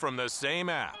 all from the same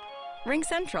app. Ring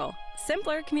Central.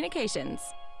 Simpler communications.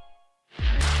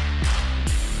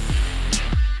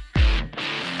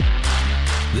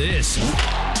 This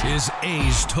is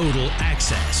A's Total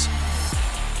Access.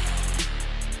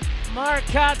 Mark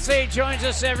Kotze joins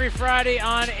us every Friday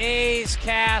on A's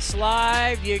Cast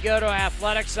Live. You go to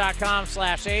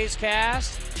athletics.com/A's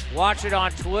Cast. Watch it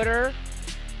on Twitter.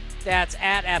 That's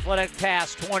at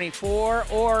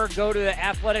AthleticCast24. Or go to the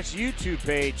Athletics YouTube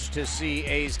page to see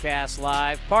A's Cast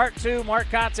Live. Part 2, Mark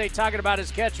Kotze talking about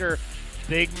his catcher,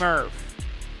 Big Murph.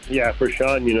 Yeah, for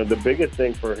Sean, the biggest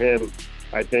thing for him,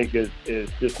 I think, is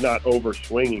just not over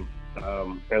swinging.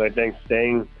 And I think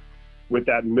staying with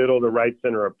that middle to right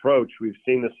center approach, we've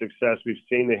seen the success. We've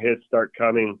seen the hits start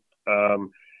coming.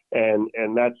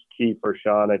 And that's key for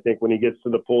Sean. I think when he gets to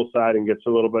the pull side and gets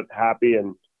a little bit happy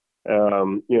and,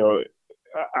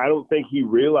 I don't think he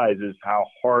realizes how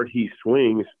hard he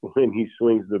swings when he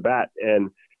swings the bat. And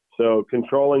so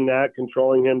controlling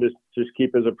him to just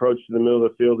keep his approach to the middle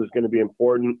of the field is going to be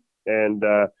important. And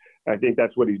I think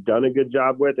that's what he's done a good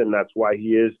job with, and that's why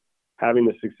he is having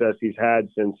the success he's had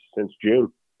since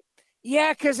June.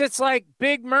 Yeah, because it's like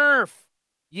Big Murph.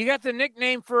 You got the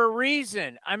nickname for a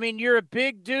reason. I mean, you're a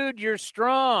big dude. You're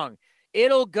strong.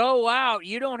 It'll go out.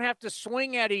 You don't have to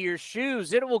swing out of your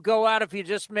shoes. It will go out if you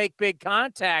just make big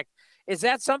contact. Is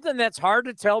that something that's hard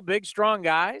to tell big, strong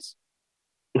guys?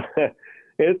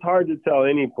 It's hard to tell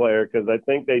any player because I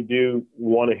think they do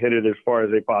want to hit it as far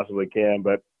as they possibly can.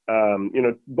 But,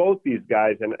 both these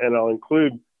guys, and I'll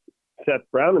include Seth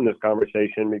Brown in this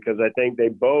conversation because I think they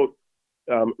both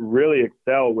really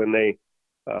excel when they,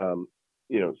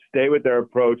 stay with their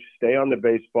approach, stay on the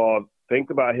baseball, think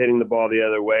about hitting the ball the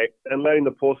other way, and letting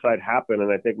the pull side happen.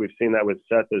 And I think we've seen that with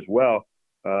Seth as well.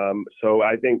 So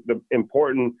I think the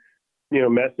important,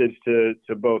 message to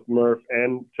both Murph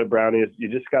and to Brownie is you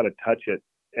just got to touch it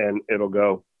and it'll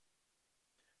go.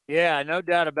 Yeah, no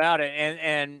doubt about it.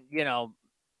 And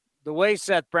the way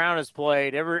Seth Brown has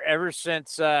played ever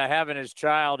since having his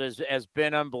child has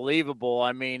been unbelievable.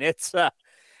 I mean, it's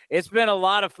been a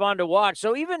lot of fun to watch.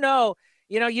 So even though,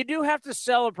 you do have to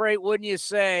celebrate, wouldn't you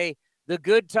say, the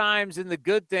good times and the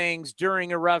good things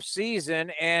during a rough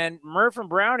season. And Murph and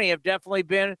Brownie have definitely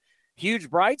been huge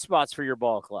bright spots for your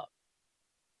ball club.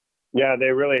 Yeah, they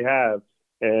really have.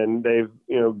 And they've,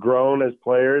 grown as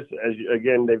players.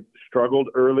 Again, they've struggled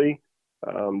early.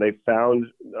 They found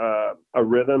a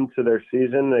rhythm to their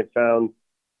season. They found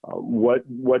what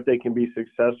they can be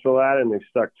successful at, and they've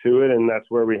stuck to it. And that's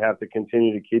where we have to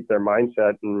continue to keep their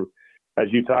mindset. And as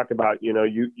you talk about,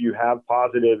 you have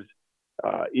positives,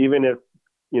 even if,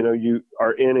 you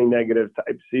are in a negative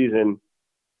type season.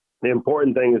 The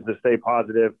important thing is to stay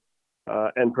positive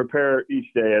and prepare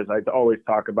each day, as I always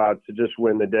talk about, to just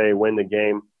win the day, win the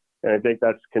game. And I think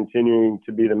that's continuing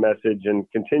to be the message, and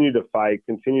continue to fight,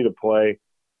 continue to play,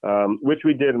 which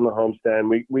we did in the homestand.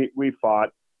 We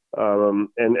fought, and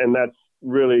that's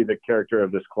really the character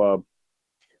of this club.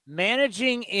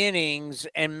 Managing innings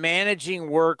and managing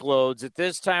workloads at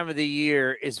this time of the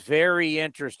year is very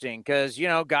interesting because,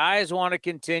 guys want to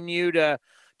continue to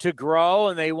grow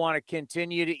and they want to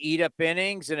continue to eat up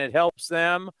innings, and it helps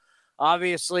them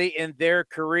obviously in their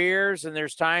careers. And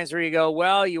there's times where you go,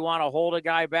 well, you want to hold a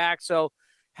guy back. So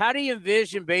how do you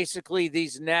envision basically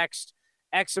these next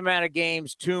X amount of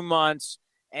games, 2 months,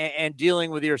 and dealing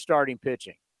with your starting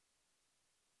pitching?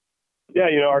 Yeah,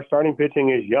 our starting pitching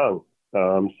is young.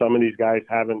 Some of these guys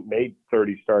haven't made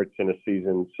 30 starts in a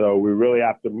season. So we really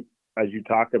have to, as you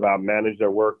talked about, manage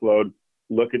their workload,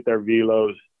 look at their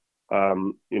velos,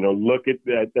 look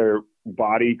at their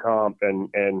body comp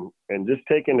and just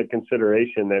take into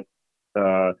consideration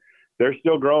that they're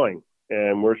still growing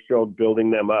and we're still building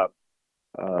them up.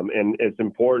 And it's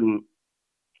important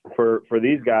for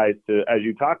these guys to, as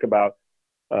you talk about,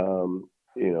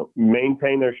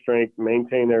 maintain their strength,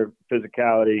 maintain their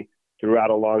physicality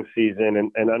throughout a long season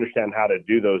and understand how to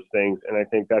do those things. And I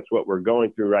think that's what we're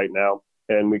going through right now.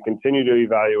 And we continue to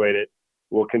evaluate it.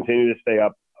 We'll continue to stay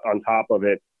up on top of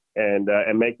it and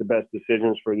make the best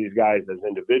decisions for these guys as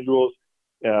individuals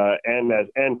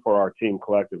and for our team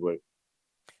collectively.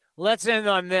 Let's end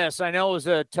on this. I know it was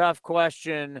a tough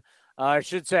question. I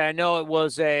should say I know it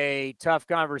was a tough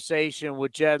conversation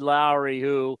with Jed Lowry,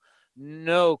 who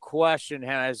no question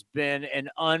has been an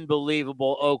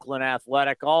unbelievable Oakland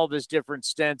Athletic. All of his different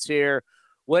stints here,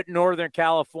 what Northern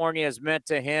California has meant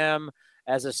to him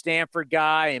as a Stanford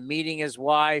guy and meeting his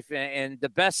wife, and the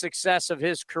best success of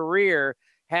his career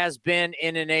has been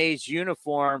in an A's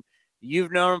uniform.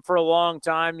 You've known him for a long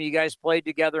time. You guys played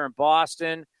together in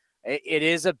Boston. It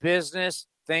is a business.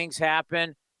 Things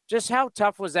happen. Just how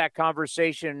tough was that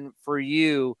conversation for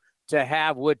you to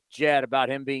have with Jed about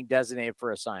him being designated for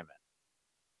assignment?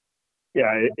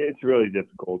 Yeah, it's really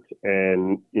difficult.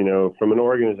 And, from an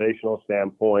organizational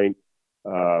standpoint,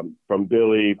 from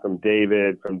Billy, from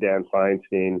David, from Dan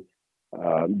Feinstein,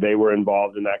 they were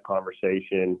involved in that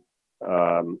conversation,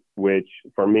 which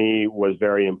for me was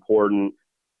very important.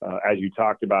 As you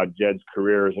talked about Jed's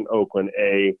career as an Oakland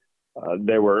A,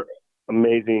 there were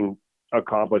amazing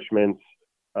accomplishments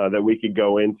that we could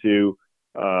go into.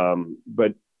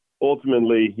 But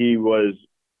ultimately, he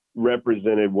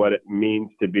represented what it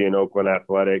means to be an Oakland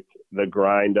Athletic, the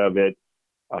grind of it.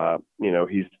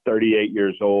 He's 38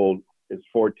 years old, his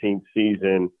 14th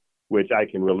season, which I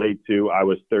can relate to. I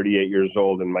was 38 years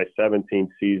old in my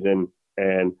 17th season.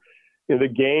 And the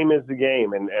game is the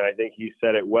game. And I think he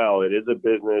said it well. It is a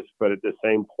business, but at the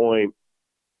same point,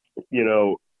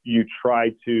 you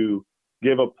try to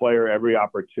give a player every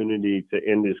opportunity to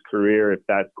end his career if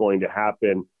that's going to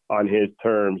happen on his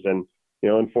terms. And,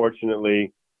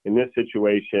 unfortunately, in this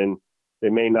situation, they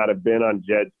may not have been on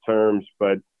Jed's terms,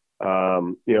 but,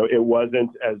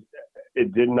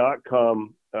 it did not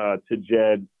come to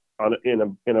Jed in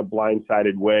a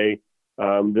blindsided way.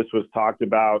 This was talked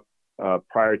about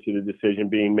prior to the decision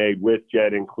being made, with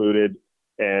Jed included.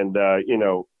 And,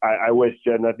 I wish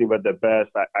Jed nothing but the best.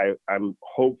 I'm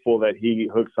hopeful that he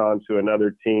hooks on to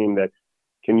another team that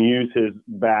can use his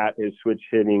bat, his switch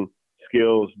hitting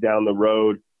skills down the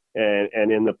road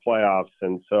and in the playoffs.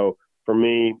 And so for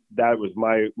me, that was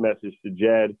my message to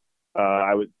Jed.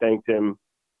 I would thank him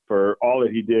for all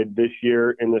that he did this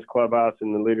year in this clubhouse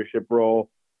in the leadership role.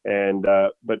 And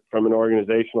but from an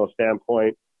organizational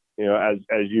standpoint,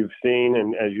 as you've seen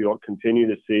and as you'll continue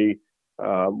to see,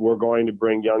 we're going to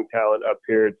bring young talent up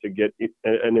here to get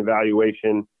an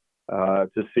evaluation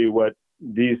to see what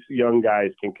these young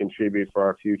guys can contribute for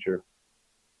our future.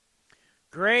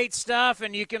 Great stuff,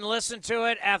 and you can listen to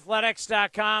it,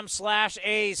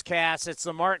 athletics.com/A'sCast. It's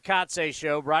the Mark Kotze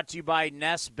Show, brought to you by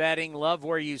Nest Bedding. Love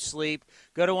where you sleep.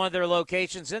 Go to one of their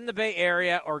locations in the Bay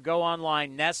Area or go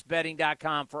online,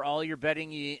 nestbedding.com, for all your betting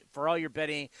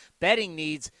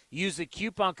needs. Use the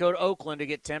coupon code Oakland to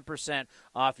get 10%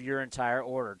 off your entire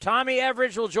order. Tommy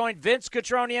Everidge will join Vince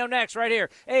Cotroneo next right here.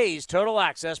 A's Total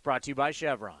Access, brought to you by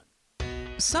Chevron.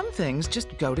 Some things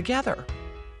just go together.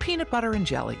 Peanut butter and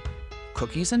jelly.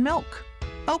 Cookies and milk,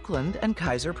 Oakland and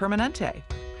Kaiser Permanente.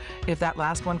 If that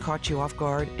last one caught you off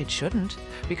guard, it shouldn't,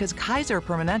 because Kaiser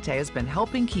Permanente has been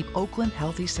helping keep Oakland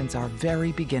healthy since our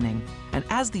very beginning. And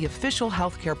as the official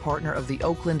healthcare partner of the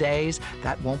Oakland A's,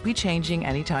 that won't be changing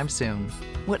anytime soon.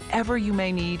 Whatever you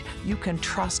may need, you can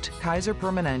trust Kaiser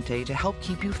Permanente to help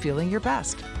keep you feeling your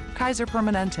best. Kaiser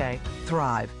Permanente.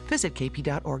 Thrive. Visit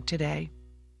kp.org today.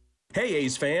 Hey,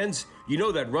 A's fans. You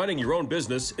know that running your own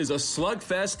business is a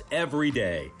slugfest every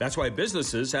day. That's why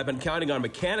businesses have been counting on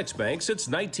Mechanics Bank since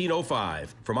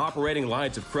 1905. From operating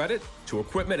lines of credit to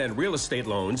equipment and real estate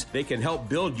loans, they can help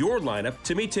build your lineup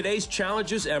to meet today's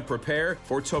challenges and prepare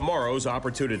for tomorrow's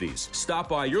opportunities. Stop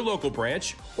by your local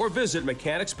branch or visit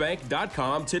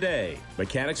mechanicsbank.com today.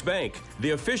 Mechanics Bank,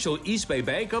 the official East Bay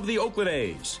bank of the Oakland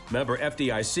A's. Member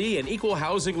FDIC and equal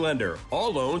housing lender.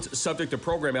 All loans subject to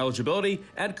program eligibility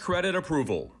and credit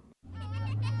approval.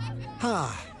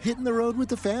 Hitting the road with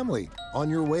the family. On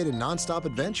your way to nonstop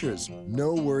adventures.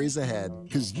 No worries ahead,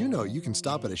 because you can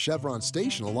stop at a Chevron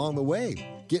station along the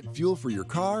way. Get fuel for your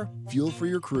car, fuel for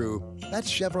your crew. That's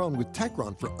Chevron with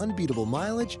Techron for unbeatable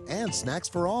mileage and snacks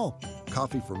for all.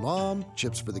 Coffee for mom,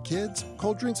 chips for the kids,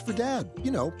 cold drinks for dad.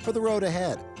 For the road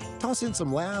ahead. Toss in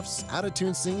some laughs,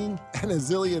 out-of-tune singing, and a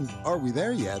zillion "Are we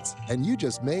there yet?" And you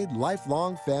just made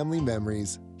lifelong family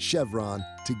memories. Chevron,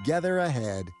 together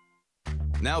ahead.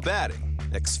 Now batting,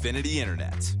 Xfinity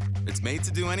Internet. It's made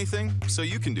to do anything, so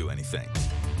you can do anything.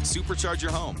 Supercharge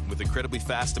your home with incredibly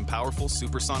fast and powerful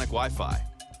supersonic Wi-Fi.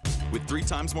 With 3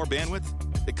 times more bandwidth,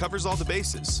 it covers all the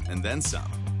bases, and then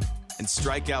some. And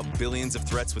strike out billions of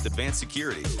threats with advanced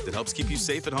security that helps keep you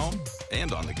safe at home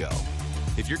and on the go.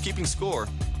 If you're keeping score,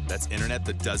 that's internet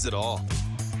that does it all.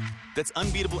 That's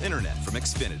unbeatable internet from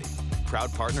Xfinity,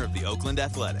 proud partner of the Oakland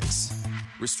Athletics.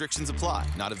 Restrictions apply,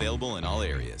 not available in all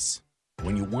areas.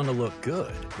 When you want to look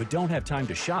good, but don't have time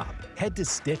to shop, head to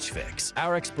Stitch Fix.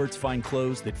 Our experts find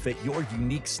clothes that fit your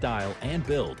unique style and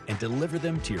build and deliver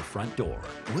them to your front door.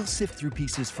 We'll sift through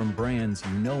pieces from brands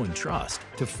you know and trust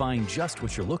to find just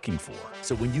what you're looking for.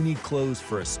 So when you need clothes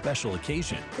for a special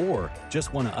occasion or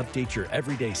just want to update your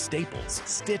everyday staples,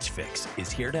 Stitch Fix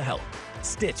is here to help.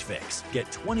 Stitch Fix. Get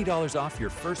 $20 off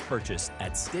your first purchase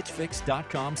at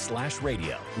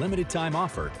stitchfix.com/radio. Limited time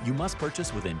offer. You must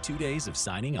purchase within 2 days of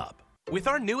signing up. With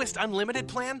our newest unlimited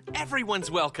plan,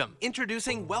 everyone's welcome.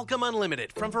 Introducing Welcome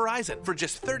Unlimited from Verizon for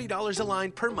just $30 a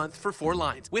line per month for 4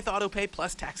 lines with autopay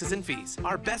plus taxes and fees.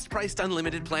 Our best priced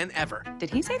unlimited plan ever. Did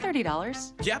he say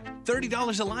 $30? Yep,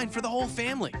 $30 a line for the whole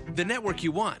family. The network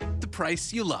you want, the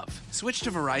price you love. Switch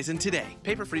to Verizon today.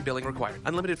 Paper-free billing required.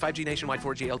 Unlimited 5G nationwide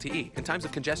 4G LTE. In times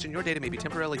of congestion, your data may be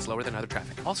temporarily slower than other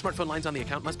traffic. All smartphone lines on the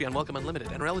account must be on Welcome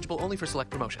Unlimited and are eligible only for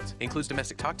select promotions. Includes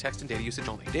domestic talk, text, and data usage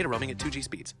only. Data roaming at 2G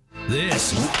speeds.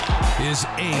 This is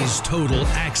A's Total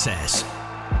Access.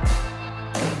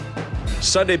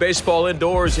 Sunday baseball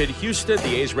indoors in Houston.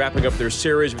 The A's wrapping up their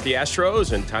series with the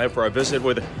Astros, and time for our visit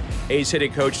with A's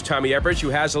hitting coach Tommy Everidge, who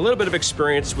has a little bit of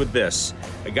experience with this.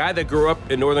 A guy that grew up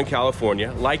in Northern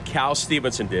California, like Cal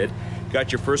Stevenson did,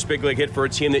 got your first big league hit for a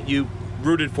team that you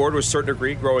rooted for to a certain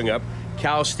degree growing up.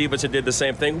 Cal Stevenson did the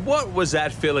same thing. What was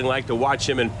that feeling like to watch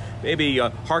him and maybe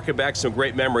harken back some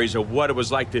great memories of what it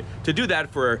was like to do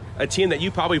that for a team that you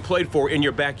probably played for in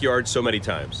your backyard so many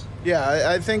times?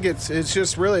 Yeah, I think it's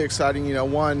just really exciting. You know,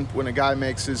 one, when a guy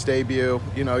makes his debut,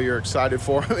 you know, you're excited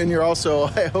for him, and you're also,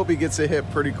 I hope he gets a hit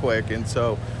pretty quick. And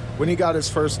so when he got his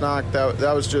first knock,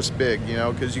 that was just big, you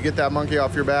know, because you get that monkey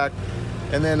off your back.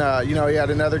 And then, you know, he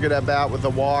had another good at-bat with a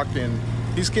walk, and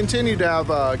he's continued to have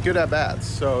good at-bats,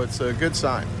 so it's a good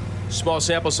sign. Small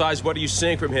sample size, what are you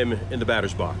seeing from him in the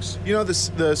batter's box? You know,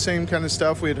 the same kind of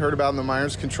stuff we had heard about in the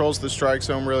minors. Controls the strike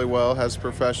zone really well, has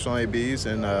professional ABs,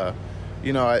 and,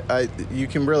 you know, you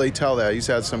can really tell that. He's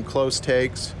had some close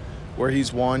takes where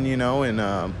he's won, you know,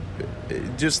 and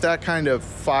just that kind of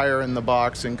fire in the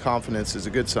box and confidence is a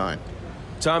good sign.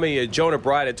 Tommy, Jonah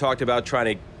Bride had talked about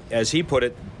trying to, as he put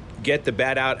it, get the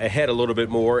bat out ahead a little bit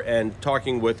more, and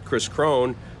talking with Chris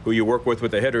Crone, who you work with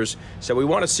the hitters, said we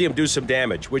want to see him do some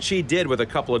damage, which he did with a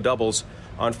couple of doubles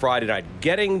on Friday night.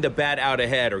 Getting the bat out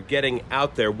ahead or getting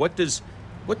out there, what does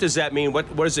that mean?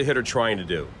 What is the hitter trying to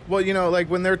do? Well, you know,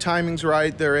 like when their timing's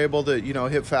right, they're able to, you know,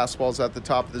 hit fastballs at the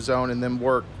top of the zone and then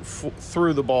work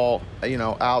through the ball, you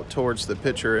know, out towards the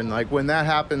pitcher. And like when that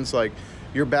happens, like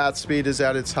your bat speed is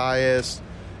at its highest,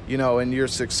 you know, and your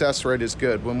success rate is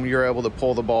good when you're able to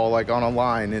pull the ball like on a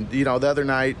line. And, you know, the other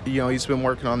night, you know, he's been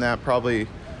working on that probably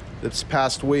this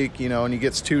past week, you know, and he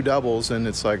gets 2 doubles, and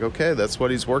it's like, okay, that's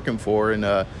what he's working for.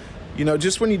 And, you know,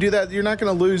 just when you do that, you're not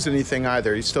going to lose anything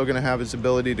either. He's still going to have his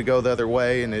ability to go the other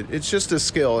way, and it's just a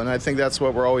skill. And I think that's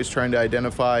what we're always trying to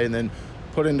identify and then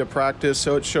put into practice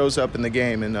so it shows up in the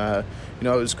game. And, you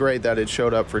know, it was great that it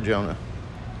showed up for Jonah.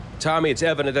 Tommy, it's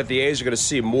evident that the A's are going to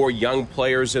see more young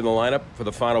players in the lineup for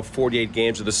the final 48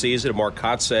 games of the season. Mark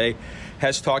Kotsay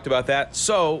has talked about that.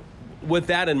 So with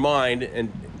that in mind,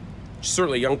 and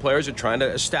certainly young players are trying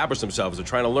to establish themselves, they're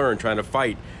trying to learn, trying to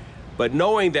fight. But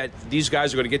knowing that these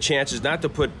guys are going to get chances not to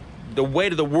put the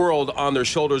weight of the world on their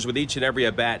shoulders with each and every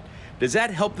at-bat, does that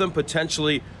help them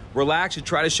potentially relax and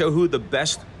try to show who the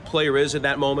best player is in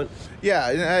that moment?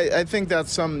 Yeah, I think that's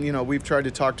something, you know, we've tried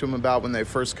to talk to them about when they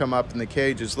first come up in the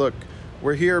cage is, look,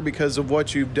 we're here because of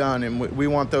what you've done, and we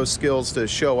want those skills to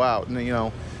show out. And, you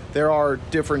know, there are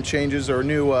different changes or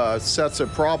new sets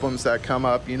of problems that come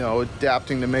up, you know,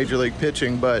 adapting to Major League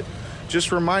pitching, but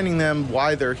just reminding them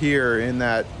why they're here in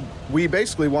that we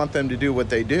basically want them to do what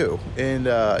they do. And,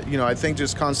 you know, I think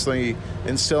just constantly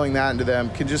instilling that into them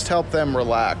can just help them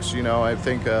relax. You know, I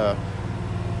think,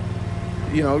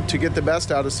 you know, to get the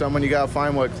best out of someone, you got to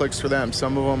find what clicks for them.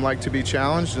 Some of them like to be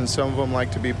challenged and some of them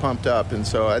like to be pumped up. And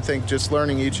so I think just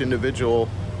learning each individual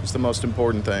is the most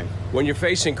important thing. When you're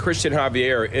facing Christian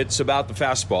Javier, it's about the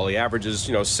fastball. He averages,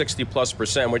 you know,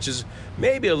 60+%, which is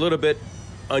maybe a little bit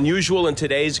unusual in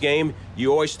today's game.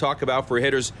 You always talk about for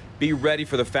hitters, be ready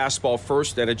for the fastball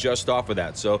first and adjust off of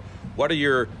that. So what are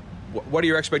your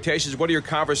expectations? What are your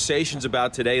conversations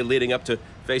about today leading up to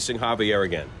facing Javier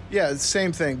again? Yeah,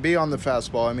 same thing. Be on the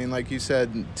fastball. I mean, like you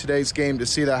said, in today's game, to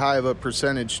see that high of a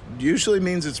percentage usually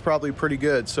means it's probably pretty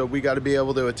good. So we got to be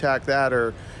able to attack that,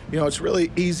 or, you know, it's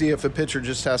really easy if a pitcher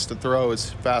just has to throw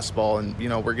his fastball and, you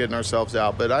know, we're getting ourselves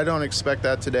out. But I don't expect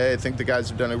that today. I think the guys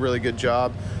have done a really good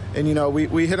job. And, you know,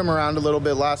 we hit him around a little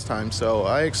bit last time, so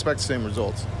I expect the same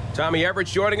results. Tommy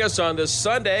Everidge joining us on this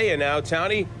Sunday. And now,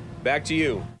 Townie, back to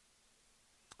you.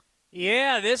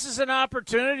 Yeah, this is an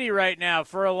opportunity right now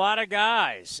for a lot of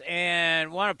guys,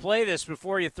 and want to play this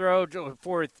before we throw it to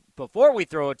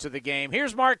the game.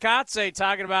 Here's Mark Kotze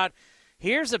talking about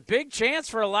here's a big chance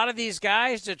for a lot of these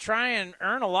guys to try and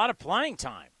earn a lot of playing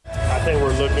time. I think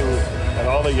we're looking at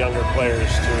all the younger players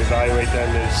to evaluate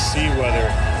them to see whether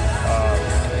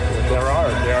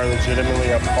they are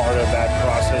legitimately a part of that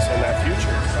process and that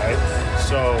future, right?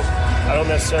 So I don't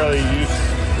necessarily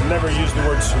never use the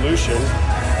word solution,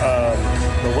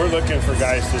 but we're looking for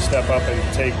guys to step up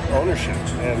and take ownership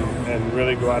and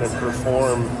really go out and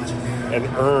perform and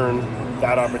earn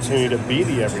that opportunity to be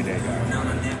the everyday guy.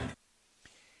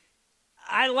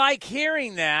 I like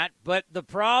hearing that, but the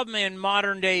problem in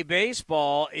modern-day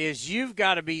baseball is you've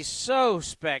got to be so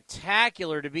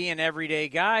spectacular to be an everyday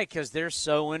guy because they're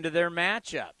so into their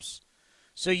matchups.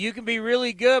 So you can be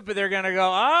really good, but they're going to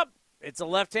go, up. It's a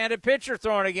left-handed pitcher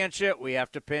throwing against you. We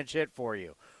have to pinch hit for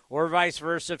you. Or vice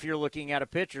versa if you're looking at a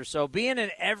pitcher. So being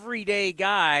an everyday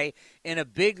guy in a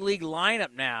big league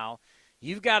lineup now,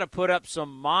 you've got to put up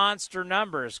some monster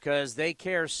numbers because they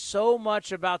care so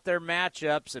much about their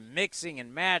matchups and mixing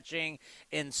and matching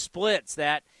in splits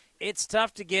that it's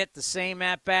tough to get the same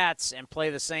at-bats and play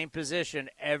the same position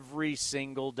every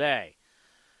single day.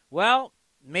 Well,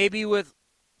 maybe with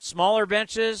smaller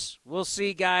benches, we'll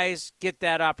see guys get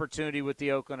that opportunity with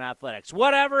the Oakland Athletics.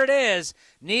 Whatever it is,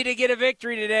 need to get a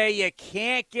victory today. You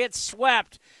can't get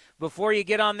swept before you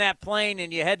get on that plane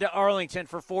and you head to Arlington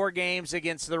for 4 games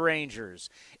against the Rangers.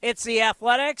 It's the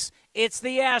Athletics, it's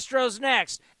the Astros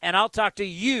next, and I'll talk to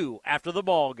you after the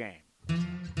ball game.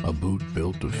 A boot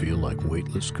built to feel like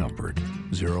weightless comfort.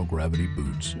 Zero-gravity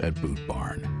boots at Boot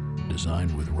Barn.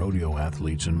 Designed with rodeo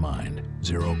athletes in mind,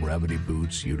 zero-gravity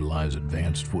boots utilize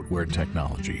advanced footwear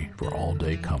technology for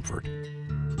all-day comfort.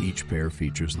 Each pair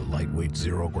features the lightweight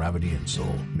zero-gravity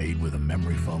insole made with a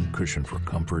memory foam cushion for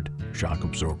comfort, shock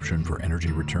absorption for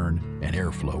energy return, and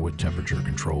airflow with temperature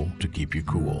control to keep you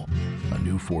cool. A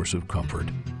new force of comfort.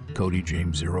 Cody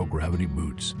James zero-gravity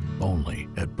boots, only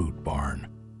at Boot Barn.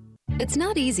 It's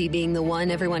not easy being the one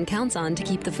everyone counts on to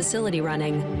keep the facility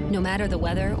running, no matter the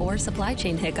weather or supply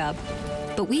chain hiccup.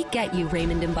 But we get you,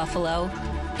 Raymond in Buffalo,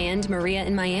 and Maria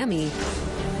in Miami,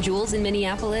 Jules in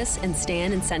Minneapolis, and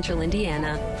Stan in Central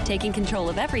Indiana, taking control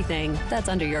of everything that's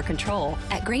under your control.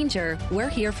 At Grainger, we're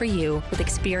here for you with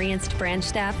experienced branch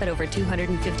staff at over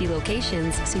 250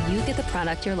 locations so you get the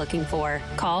product you're looking for.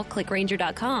 Call, click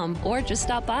Grainger.com, or just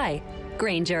stop by.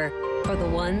 Grainger, for the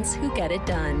ones who get it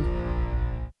done.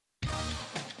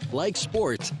 Like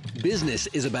sports, business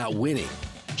is about winning.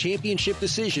 Championship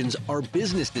decisions are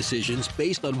business decisions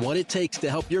based on what it takes to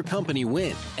help your company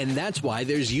win. And that's why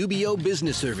there's UBO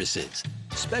Business Services,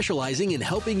 specializing in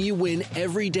helping you win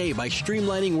every day by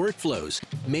streamlining workflows,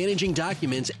 managing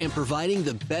documents, and providing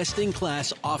the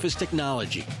best-in-class office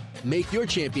technology. Make your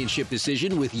championship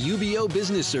decision with UBO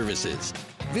Business Services.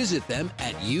 Visit them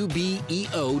at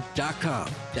ubeo.com.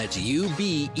 That's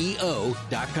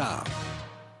ubeo.com.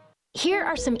 Here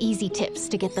are some easy tips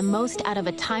to get the most out of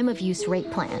a time-of-use rate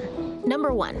plan.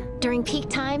 Number 1, during peak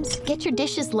times, get your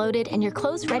dishes loaded and your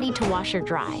clothes ready to wash or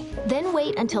dry. Then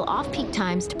wait until off-peak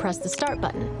times to press the start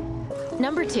button.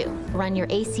 Number 2, run your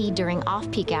AC during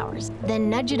off-peak hours. Then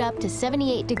nudge it up to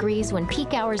 78 degrees when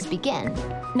peak hours begin.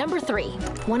 Number 3,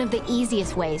 one of the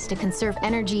easiest ways to conserve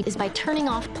energy is by turning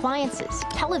off appliances,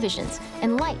 televisions,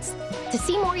 and lights. To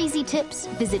see more easy tips,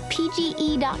 visit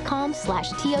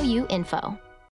pge.com/TOU info.